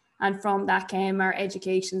 2017. And from that came our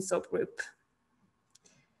education subgroup.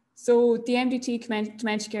 So the MDT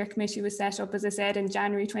Dementia Care Committee was set up, as I said, in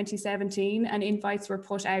January 2017, and invites were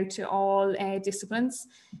put out to all disciplines.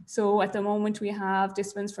 So at the moment we have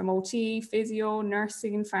disciplines from OT, physio,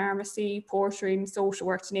 nursing, pharmacy, portering, social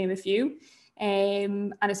work, to name a few.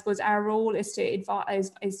 And I suppose our role is to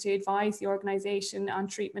advise the organisation on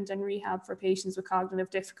treatment and rehab for patients with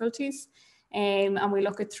cognitive difficulties. And we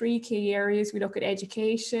look at 3 key areas. We look at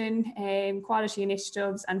education, quality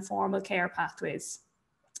initiatives, and formal care pathways.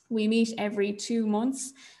 We meet every 2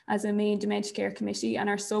 months as a main dementia care committee, and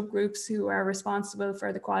our subgroups who are responsible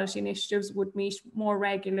for the quality initiatives would meet more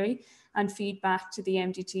regularly and feed back to the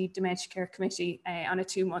MDT Dementia Care Committee on a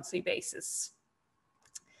 2-monthly basis.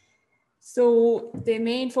 So the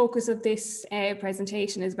main focus of this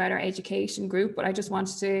presentation is about our education group, but I just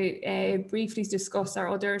wanted to briefly discuss our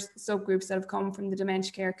other subgroups that have come from the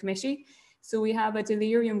Dementia Care Committee. So we have a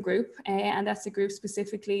delirium group, and that's a group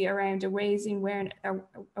specifically around raising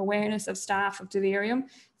awareness of staff of delirium.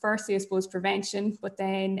 Firstly, I suppose prevention, but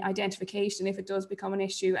then identification if it does become an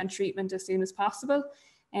issue, and treatment as soon as possible.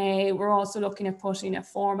 We're also looking at putting a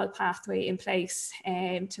formal pathway in place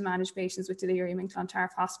to manage patients with delirium in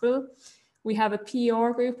Clontarf Hospital. We have a PR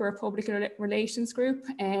group, or a public relations group,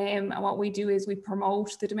 and what we do is we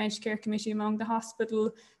promote the Dementia Care Committee among the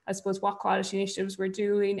hospital, I suppose what quality initiatives we're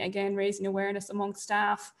doing, again raising awareness among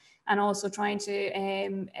staff, and also trying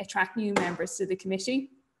to attract new members to the committee.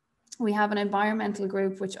 We have an environmental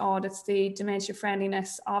group which audits the dementia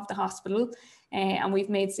friendliness of the hospital, and we've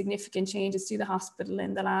made significant changes to the hospital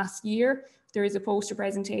in the last year. There is a poster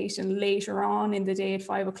presentation later on in the day at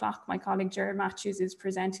 5 o'clock. My colleague Ciaran Matthews is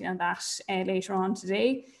presenting on that later on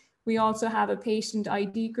today. We also have a patient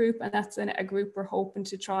ID group, and that's a group we're hoping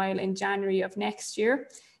to trial in January of next year.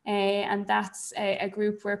 And that's a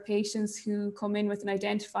group where patients who come in with an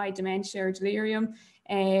identified dementia or delirium,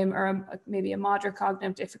 or maybe a moderate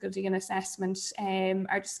cognitive difficulty in assessment,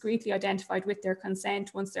 are discreetly identified with their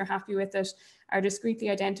consent. Once they're happy with it, are discreetly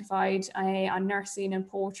identified on nursing and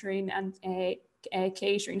portering and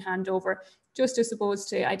catering handover, just to suppose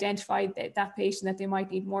to identify that patient that they might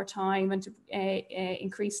need more time, and to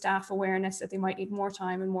increase staff awareness that they might need more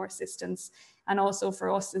time and more assistance. And also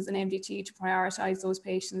for us as an MDT to prioritise those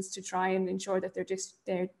patients to try and ensure that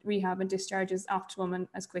their rehab and discharge is optimum and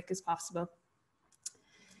as quick as possible.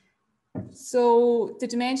 So the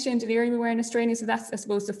dementia and delirium awareness training, so that's I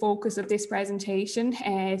suppose the focus of this presentation.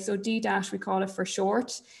 So DDAT we call it for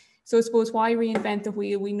short. So I suppose why reinvent the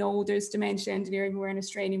wheel? We know there's dementia and delirium awareness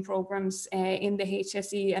training programs in the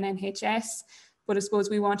HSE and NHS, but I suppose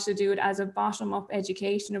we wanted to do it as a bottom-up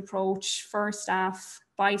education approach for staff,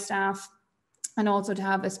 by staff, and also to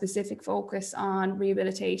have a specific focus on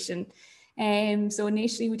rehabilitation. So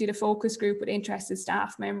initially we did a focus group with interested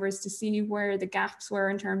staff members to see where the gaps were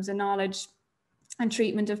in terms of knowledge and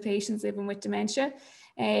treatment of patients living with dementia.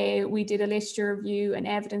 We did a literature review and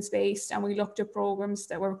evidence-based, and we looked at programs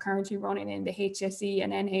that were currently running in the HSE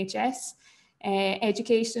and NHS.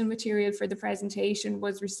 Educational material for the presentation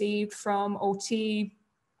was received from OT,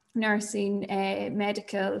 nursing,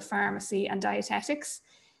 medical, pharmacy, and dietetics.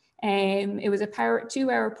 It was a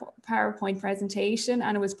 2-hour PowerPoint presentation,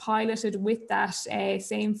 and it was piloted with that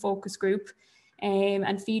same focus group,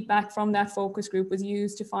 and feedback from that focus group was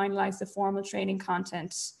used to finalise the formal training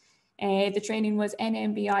content. The training was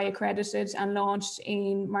NMBI accredited and launched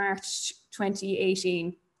in March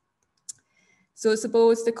 2018. So I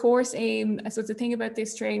suppose the course aim, so the thing about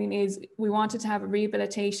this training is we wanted to have a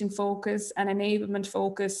rehabilitation focus, an enablement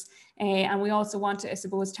focus, and we also want to, I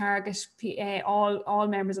suppose, target all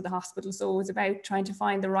members of the hospital. So it was about trying to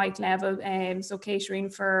find the right level, so catering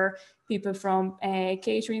for people from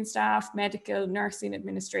catering staff, medical, nursing,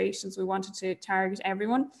 administrations. We wanted to target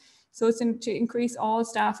everyone. So it's to increase all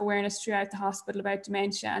staff awareness throughout the hospital about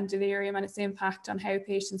dementia and delirium and its impact on how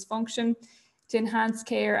patients function, to enhance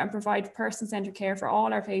care and provide person-centred care for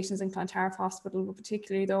all our patients in Clontarf Hospital, but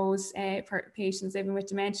particularly those patients living with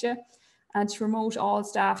dementia, and to promote all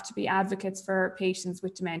staff to be advocates for patients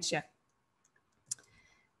with dementia.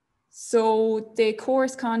 So the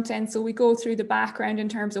course content, so we go through the background in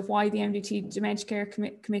terms of why the MDT Dementia Care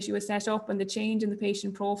Committee was set up and the change in the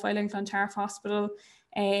patient profile in Clontarf Hospital,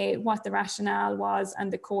 what the rationale was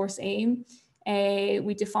and the course aim.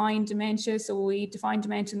 We define dementia, so we define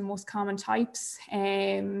dementia in the most common types.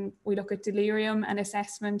 We look at delirium and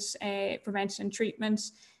assessment, prevention and treatment.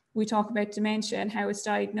 We talk about dementia and how it's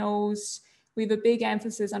diagnosed. We have a big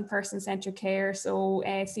emphasis on person-centred care, so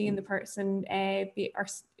seeing the person,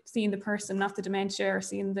 seeing the person, not the dementia, or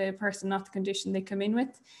seeing the person, not the condition they come in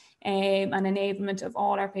with. and enablement of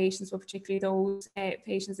all our patients, but particularly those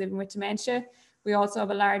patients living with dementia. We also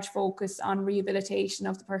have a large focus on rehabilitation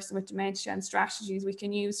of the person with dementia and strategies we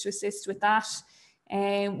can use to assist with that.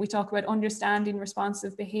 We talk about understanding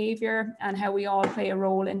responsive behaviour and how we all play a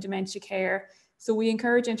role in dementia care. So we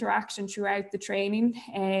encourage interaction throughout the training.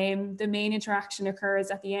 The main interaction occurs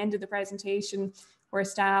at the end of the presentation, where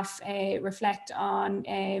staff reflect on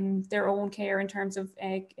their own care in terms of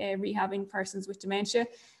rehabbing persons with dementia,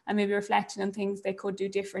 and maybe reflecting on things they could do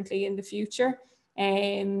differently in the future.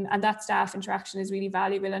 And that staff interaction is really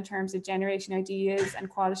valuable in terms of generating ideas and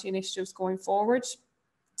quality initiatives going forward.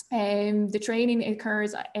 The training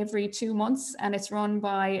occurs every 2 months, and it's run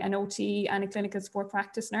by an OT and a clinical support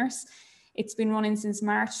practice nurse. It's been running since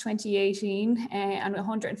March 2018, and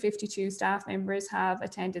 152 staff members have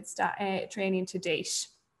attended training to date.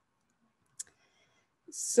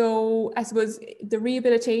 So I suppose the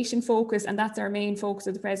rehabilitation focus, and that's our main focus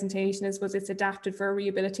of the presentation, is it's adapted for a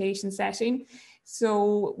rehabilitation setting.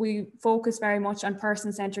 So we focus very much on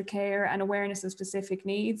person-centered care and awareness of specific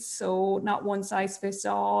needs. So not one size fits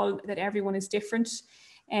all, that everyone is different.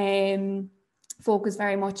 Focus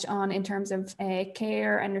very much on in terms of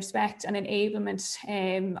care and respect and enablement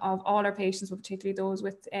of all our patients, but particularly those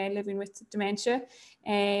with living with dementia.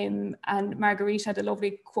 And Marguerite had a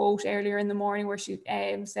lovely quote earlier in the morning where she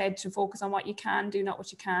said to focus on what you can do, not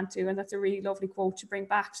what you can't do. And that's a really lovely quote to bring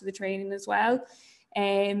back to the training as well.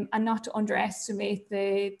 And not to underestimate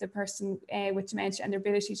the person with dementia and their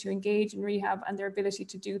ability to engage in rehab and their ability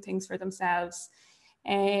to do things for themselves.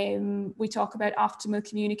 We talk about optimal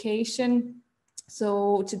communication.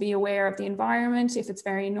 So to be aware of the environment, if it's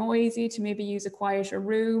very noisy, to maybe use a quieter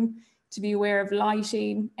room, to be aware of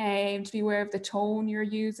lighting, to be aware of the tone you're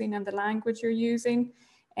using and the language you're using,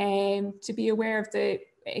 to be aware of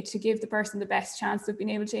to give the person the best chance of being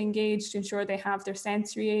able to engage, to ensure they have their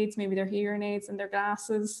sensory aids, maybe their hearing aids and their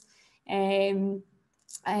glasses. And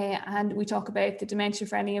we talk about the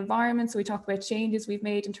dementia-friendly environment. So we talk about changes we've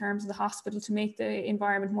made in terms of the hospital to make the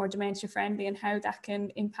environment more dementia-friendly and how that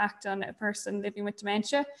can impact on a person living with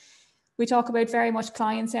dementia. We talk about very much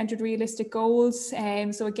client-centered realistic goals.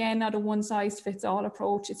 So again, not a one-size-fits-all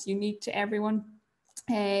approach. It's unique to everyone.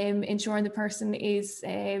 Ensuring the person is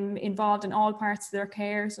involved in all parts of their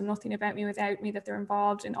care. So nothing about me without me, that they're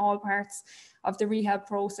involved in all parts of the rehab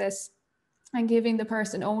process. And giving the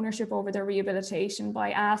person ownership over their rehabilitation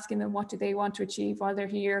by asking them what do they want to achieve while they're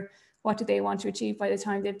here, what do they want to achieve by the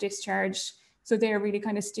time they've discharged. So they're really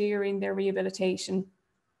kind of steering their rehabilitation.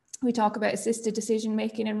 We talk about assisted decision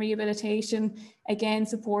making and rehabilitation, again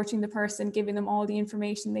supporting the person, giving them all the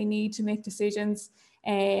information they need to make decisions,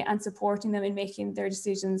 and supporting them in making their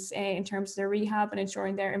decisions in terms of their rehab and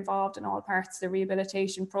ensuring they're involved in all parts of the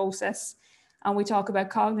rehabilitation process. And we talk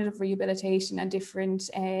about cognitive rehabilitation and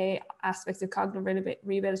different aspects of cognitive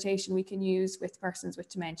rehabilitation we can use with persons with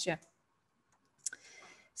dementia.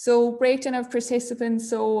 So breakdown of participants.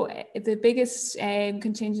 So the biggest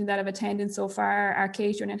contingent that have attended so far are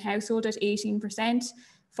catering and household at 18%,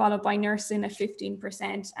 followed by nursing at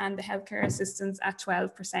 15% and the healthcare assistants at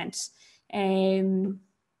 12%.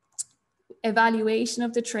 Evaluation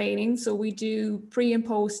of the training. So we do pre and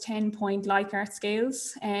post 10-point Likert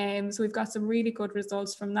scales. So we've got some really good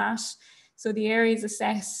results from that. So the areas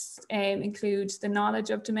assessed include the knowledge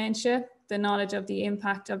of dementia, the knowledge of the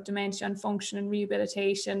impact of dementia on function and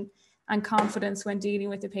rehabilitation, and confidence when dealing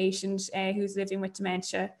with a patient who's living with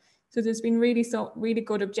dementia. So there's been really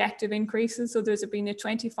good objective increases. So there's been a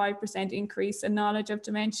 25% increase in knowledge of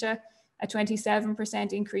dementia, a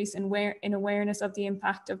 27% increase in awareness of the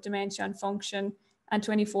impact of dementia on function, and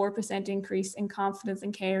 24% increase in confidence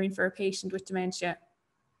in caring for a patient with dementia.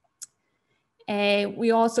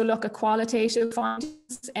 We also look at qualitative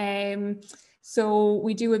findings. So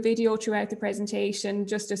we do a video throughout the presentation,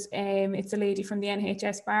 just as it's a lady from the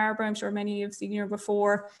NHS, Barbara, I'm sure many of you have seen her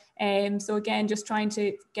before. So again, just trying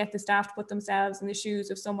to get the staff to put themselves in the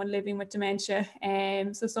shoes of someone living with dementia.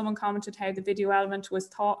 So someone commented how the video element was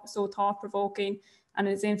so thought-provoking and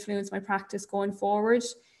has influenced my practice going forward.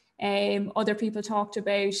 Other people talked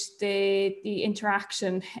about the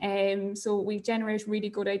interaction. So we generate really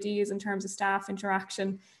good ideas in terms of staff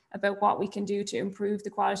interaction about what we can do to improve the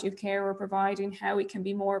quality of care we're providing, how we can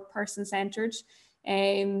be more person-centered.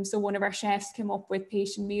 So one of our chefs came up with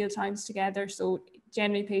patient meal times together. So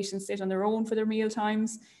generally patients sit on their own for their meal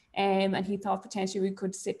times, and he thought potentially we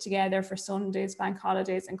could sit together for Sundays, bank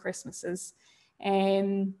holidays and Christmases.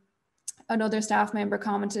 Another staff member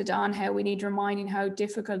commented on how we need reminding how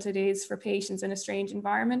difficult it is for patients in a strange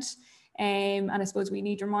environment. And I suppose we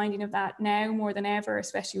need reminding of that now more than ever,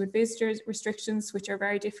 especially with visitor restrictions, which are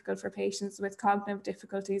very difficult for patients with cognitive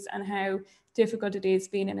difficulties, and how difficult it is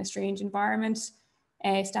being in a strange environment.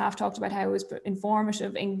 Staff talked about how it was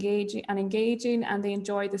informative, engaging, and they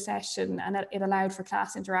enjoyed the session, and it allowed for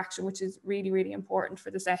class interaction, which is really, really important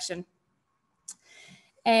for the session.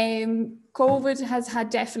 COVID has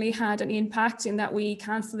definitely had an impact in that we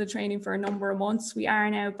cancelled the training for a number of months. We are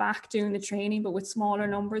now back doing the training, but with smaller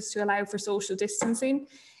numbers to allow for social distancing.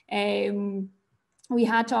 We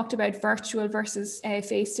had talked about virtual versus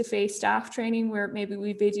face-to-face staff training, where maybe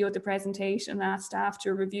we videoed the presentation and asked staff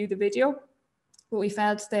to review the video, but we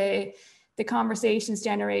felt the conversations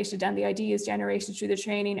generated and the ideas generated through the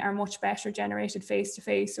training are much better generated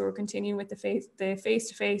face-to-face, so we're continuing with the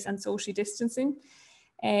face-to-face and social distancing.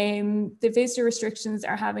 The visitor restrictions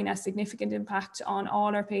are having a significant impact on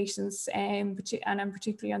all our patients, and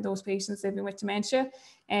particularly on those patients living with dementia.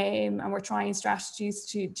 And we're trying strategies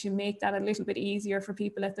to make that a little bit easier for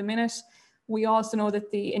people at the minute. We also know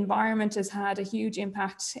that the environment has had a huge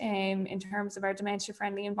impact in terms of our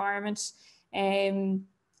dementia-friendly environment.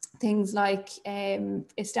 Things like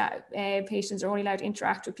patients are only allowed to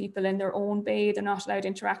interact with people in their own bay. They're not allowed to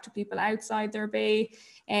interact with people outside their bay,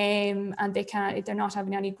 and they're not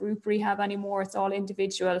having any group rehab anymore. It's all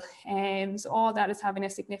individual. So all that is having a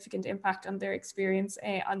significant impact on their experience,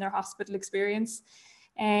 on their hospital experience.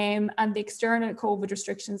 And the external COVID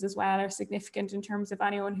restrictions as well are significant in terms of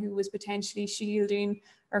anyone who was potentially shielding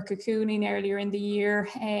or cocooning earlier in the year,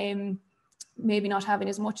 maybe not having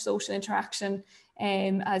as much social interaction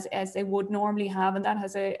as they would normally have, and that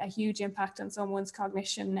has a huge impact on someone's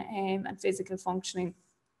cognition and physical functioning.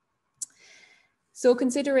 So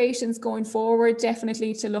considerations going forward,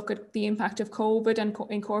 definitely to look at the impact of COVID and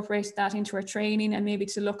incorporate that into our training, and maybe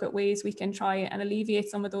to look at ways we can try and alleviate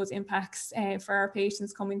some of those impacts for our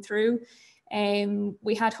patients coming through.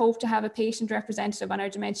 We had hoped to have a patient representative on our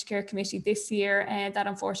dementia care committee this year, and that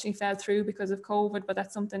unfortunately fell through because of COVID, but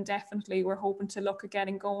that's something definitely we're hoping to look at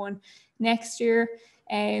getting going next year.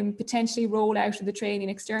 Potentially roll out of the training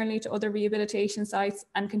externally to other rehabilitation sites,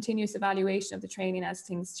 and continuous evaluation of the training as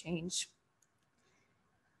things change.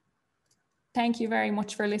 Thank you very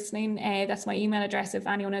much for listening. That's my email address. If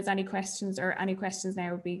anyone has any questions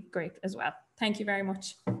now would be great as well. Thank you very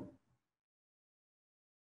much.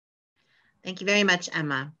 Thank you very much,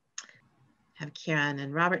 Emma. Have Ciaran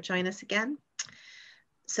and Robert join us again.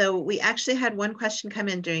 So we actually had one question come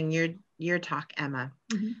in during your talk, Emma.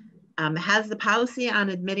 Mm-hmm. Has the policy on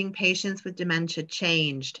admitting patients with dementia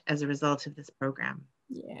changed as a result of this program?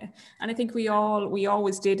 Yeah, and I think we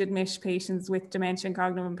always did admit patients with dementia and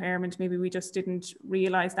cognitive impairment. Maybe we just didn't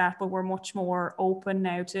realise that, but we're much more open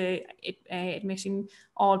now to admitting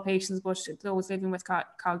all patients, but those living with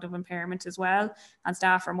cognitive impairment as well. And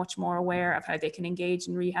staff are much more aware of how they can engage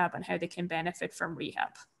in rehab and how they can benefit from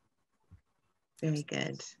rehab. Very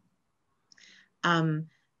good.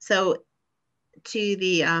 So to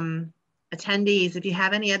the attendees, if you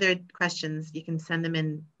have any other questions, you can send them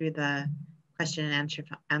in through the question and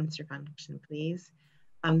answer function, please.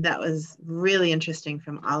 That was really interesting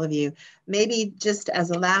from all of you. Maybe just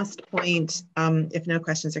as a last point, if no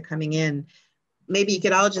questions are coming in, maybe you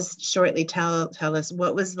could all just shortly tell us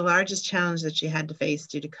what was the largest challenge that you had to face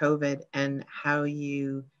due to COVID, and how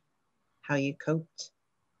you coped.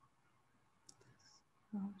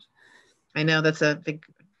 I know that's a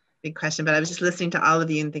big question, but I was just listening to all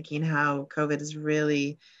of you and thinking how COVID has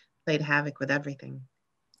really played havoc with everything.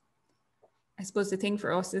 I suppose the thing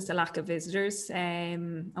for us is the lack of visitors,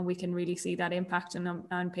 and we can really see that impact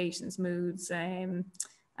on patients' moods, and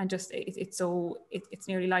just it's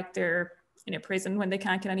nearly like they're in a prison when they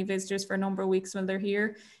can't get any visitors for a number of weeks when they're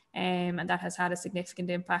here, and that has had a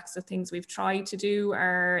significant impact. So things we've tried to do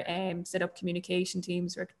are set up communication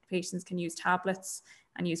teams where patients can use tablets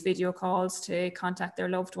and use video calls to contact their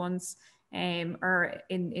loved ones. Or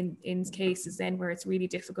in cases then where it's really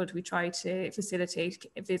difficult, we try to facilitate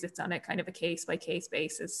visits on a kind of a case-by-case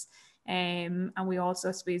basis. And we also,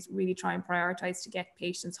 I suppose, really try and prioritise to get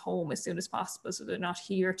patients home as soon as possible, so they're not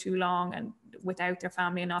here too long and without their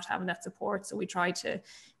family and not having that support. So we try to,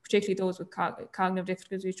 particularly those with cognitive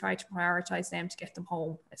difficulties, we try to prioritise them to get them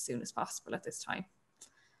home as soon as possible at this time.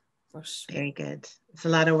 But, very good. It's a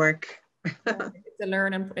lot of work.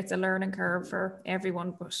 It's a learning curve for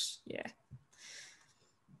everyone, but yeah.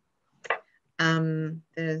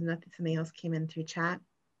 There's something else came in through chat.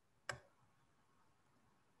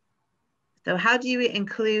 So how do you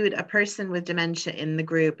include a person with dementia in the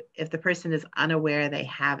group if the person is unaware they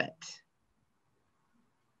have it?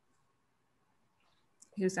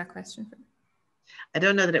 Who's that question for? I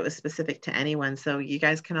don't know that it was specific to anyone, so you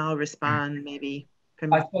guys can all respond maybe.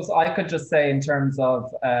 I suppose I could just say in terms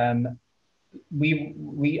of I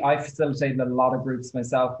facilitated a lot of groups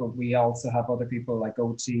myself, but we also have other people like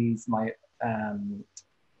OTs, my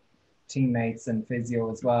teammates and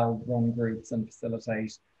physio as well, run groups and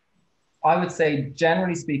facilitate. I would say,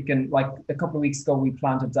 generally speaking, like a couple of weeks ago, we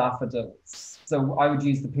planted daffodils. So I would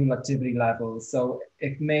use the pool activity levels. So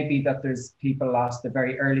it may be that there's people at the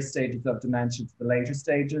very early stages of dementia to the later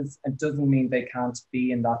stages. It doesn't mean they can't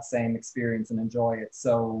be in that same experience and enjoy it.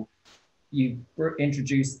 So you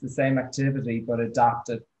introduce the same activity, but adapt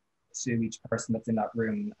it to each person that's in that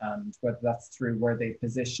room. And whether that's through where they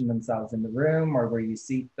position themselves in the room or where you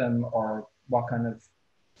seat them or what kind of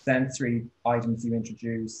sensory items you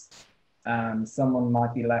introduce. Someone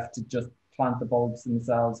might be left to just plant the bulbs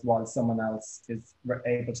themselves while someone else is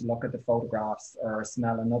able to look at the photographs or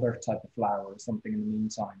smell another type of flower or something in the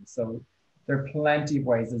meantime. So there are plenty of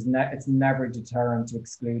ways. It's never a deterrent to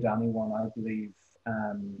exclude anyone, I believe,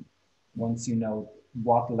 once you know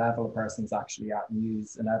what level a person's actually at, and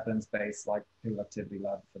use an evidence-based like pool activity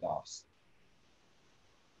level for that.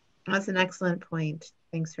 That's an excellent point.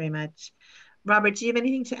 Thanks very much. Robert, do you have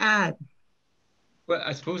anything to add? Well,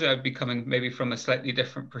 I suppose I'd be coming maybe from a slightly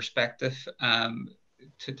different perspective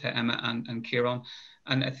to Emma and Ciaran.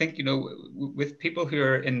 And I think, you know, with people who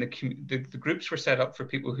are in the groups were set up for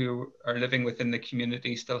people who are living within the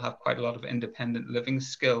community, still have quite a lot of independent living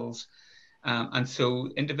skills. And so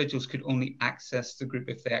individuals could only access the group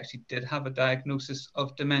if they actually did have a diagnosis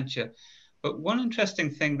of dementia. But one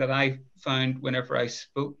interesting thing that I found whenever I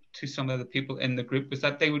spoke to some of the people in the group was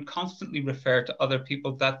that they would constantly refer to other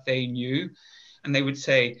people that they knew. And they would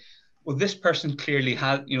say, well, this person clearly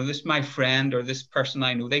has, you know, this my friend or this person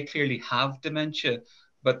I know, they clearly have dementia,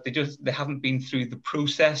 but they haven't been through the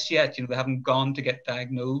process yet. You know, they haven't gone to get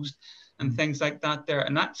diagnosed and things like that there.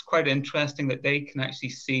 And that's quite interesting that they can actually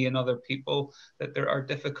see in other people that there are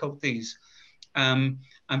difficulties. And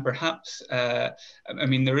perhaps, I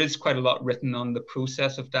mean, there is quite a lot written on the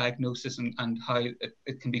process of diagnosis and how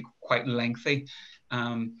it can be quite lengthy.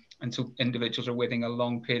 And so individuals are waiting a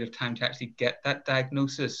long period of time to actually get that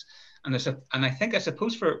diagnosis. And I think, I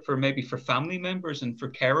suppose for maybe for family members and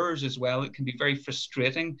for carers as well, it can be very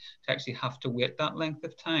frustrating to actually have to wait that length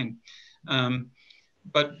of time.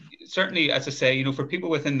 But certainly, as I say, you know, for people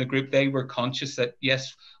within the group, they were conscious that,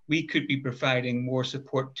 yes, we could be providing more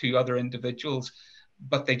support to other individuals,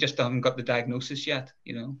 but they just haven't got the diagnosis yet,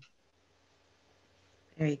 you know.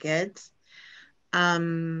 Very good.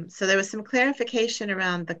 So there was some clarification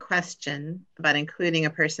around the question about including a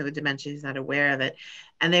person with dementia who's not aware of it.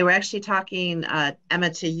 And they were actually talking, Emma,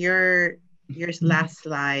 to your last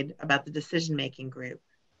slide about the decision-making group.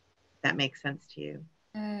 That makes sense to you.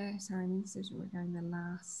 Sorry, we're going the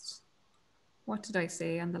last. What did I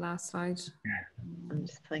say on the last slide? I'm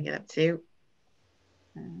just pulling it up too.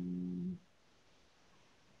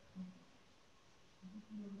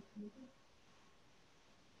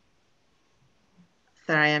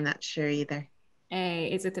 Sorry, I'm not sure either.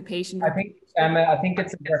 Is it the patient? I think, Emma, I think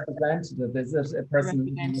it's a representative. Is it a person?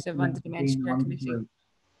 Representative on the dementia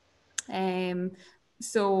committee.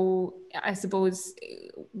 So I suppose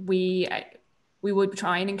we would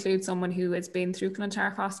try and include someone who has been through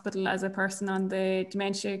Clontarf Hospital as a person on the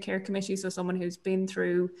dementia care committee. So someone who's been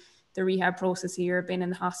through the rehab process here, been in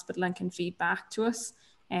the hospital and can feed back to us.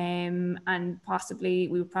 And possibly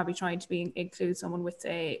we would probably try to include someone with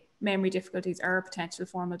memory difficulties or a potential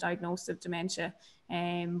formal diagnosis of dementia.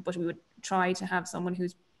 But we would try to have someone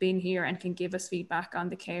who's been here and can give us feedback on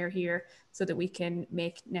the care here so that we can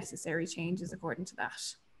make necessary changes according to that.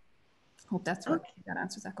 Hope that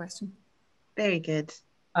answers that question. Very good.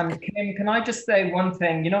 Kim, can I just say one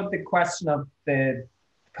thing? You know, the question of the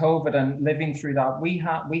COVID and living through that, we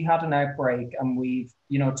had an outbreak, and we've,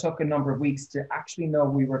 you know, took a number of weeks to actually know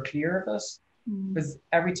we were clear of it. Because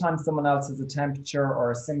every time someone else has a temperature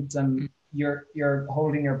or a symptom, you're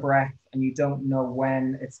holding your breath and you don't know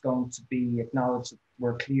when it's going to be acknowledged that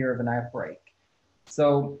we're clear of an outbreak.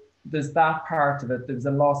 So there's that part of it. There's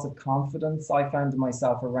a loss of confidence I found in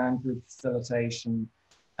myself around group facilitation.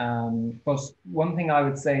 But one thing I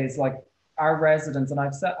would say is, like, our residents, and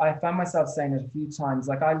I found myself saying it a few times,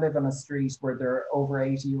 like, I live on a street where there are over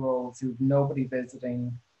 80-year-olds who've nobody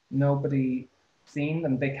visiting, nobody seeing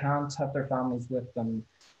them. They can't have their families with them.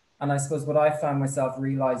 And I suppose what I found myself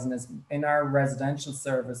realizing is, in our residential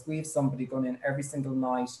service, we have somebody going in every single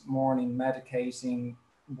night, morning, medicating,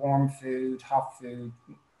 warm food, hot food,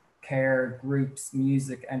 care, groups,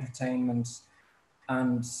 music, entertainment,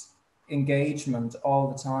 and engagement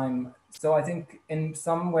all the time. So I think in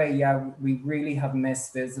some way, yeah, we really have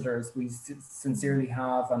missed visitors. We sincerely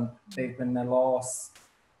have, and they've been a loss.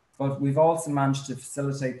 But we've also managed to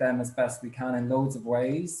facilitate them as best we can in loads of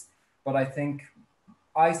ways. But I think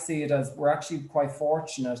I see it as we're actually quite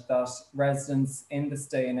fortunate that residents in this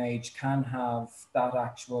day and age can have that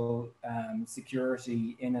actual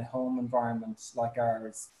security in a home environment like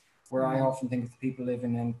ours, where I often think the people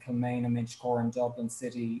living in Kilmaine and Inchicore and Dublin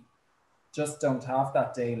City just don't have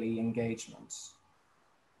that daily engagement.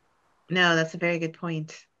 No, that's a very good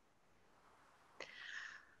point.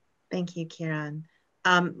 Thank you, Ciaran.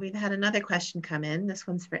 We've had another question come in. This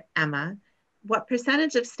one's for Emma. What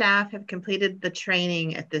percentage of staff have completed the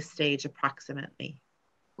training at this stage approximately?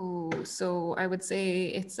 Oh, so I would say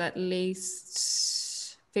it's at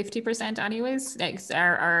least 50% anyways. Like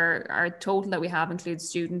our total that we have includes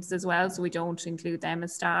students as well. So we don't include them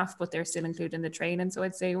as staff, but they're still included in the training. So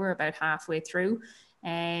I'd say we're about halfway through.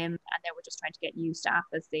 And then we're just trying to get new staff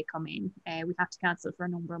as they come in. We had to cancel for a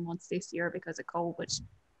number of months this year because of COVID.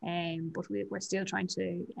 But we're still trying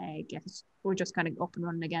to we're just kind of up and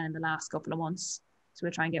running again in the last couple of months. So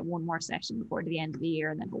we'll try and get one more session before the end of the year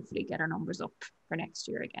and then hopefully get our numbers up for next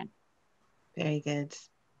year again. Very good.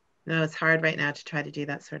 No, it's hard right now to try to do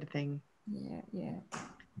that sort of thing. Yeah.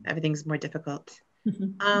 Everything's more difficult.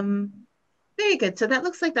 Very good. So that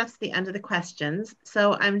looks like that's the end of the questions.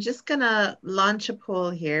 So I'm just gonna launch a poll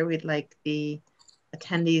here. We'd like the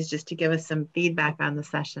attendees just to give us some feedback on the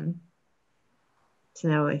session to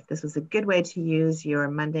know if this was a good way to use your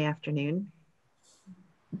Monday afternoon.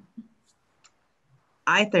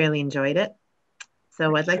 I thoroughly enjoyed it.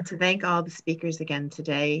 So I'd like to thank all the speakers again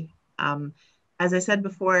today. As I said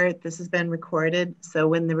before, this has been recorded. So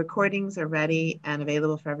when the recordings are ready and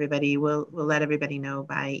available for everybody, we'll let everybody know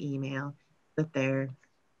by email that they're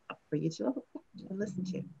up for you to listen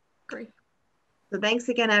to. Great. So thanks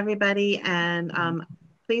again, everybody. And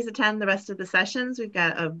please attend the rest of the sessions. We've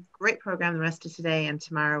got a great program the rest of today and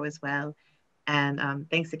tomorrow as well. And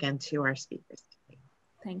thanks again to our speakers today.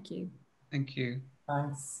 Thank you. Thank you.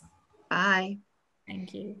 Thanks. Bye.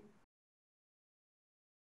 Thank you.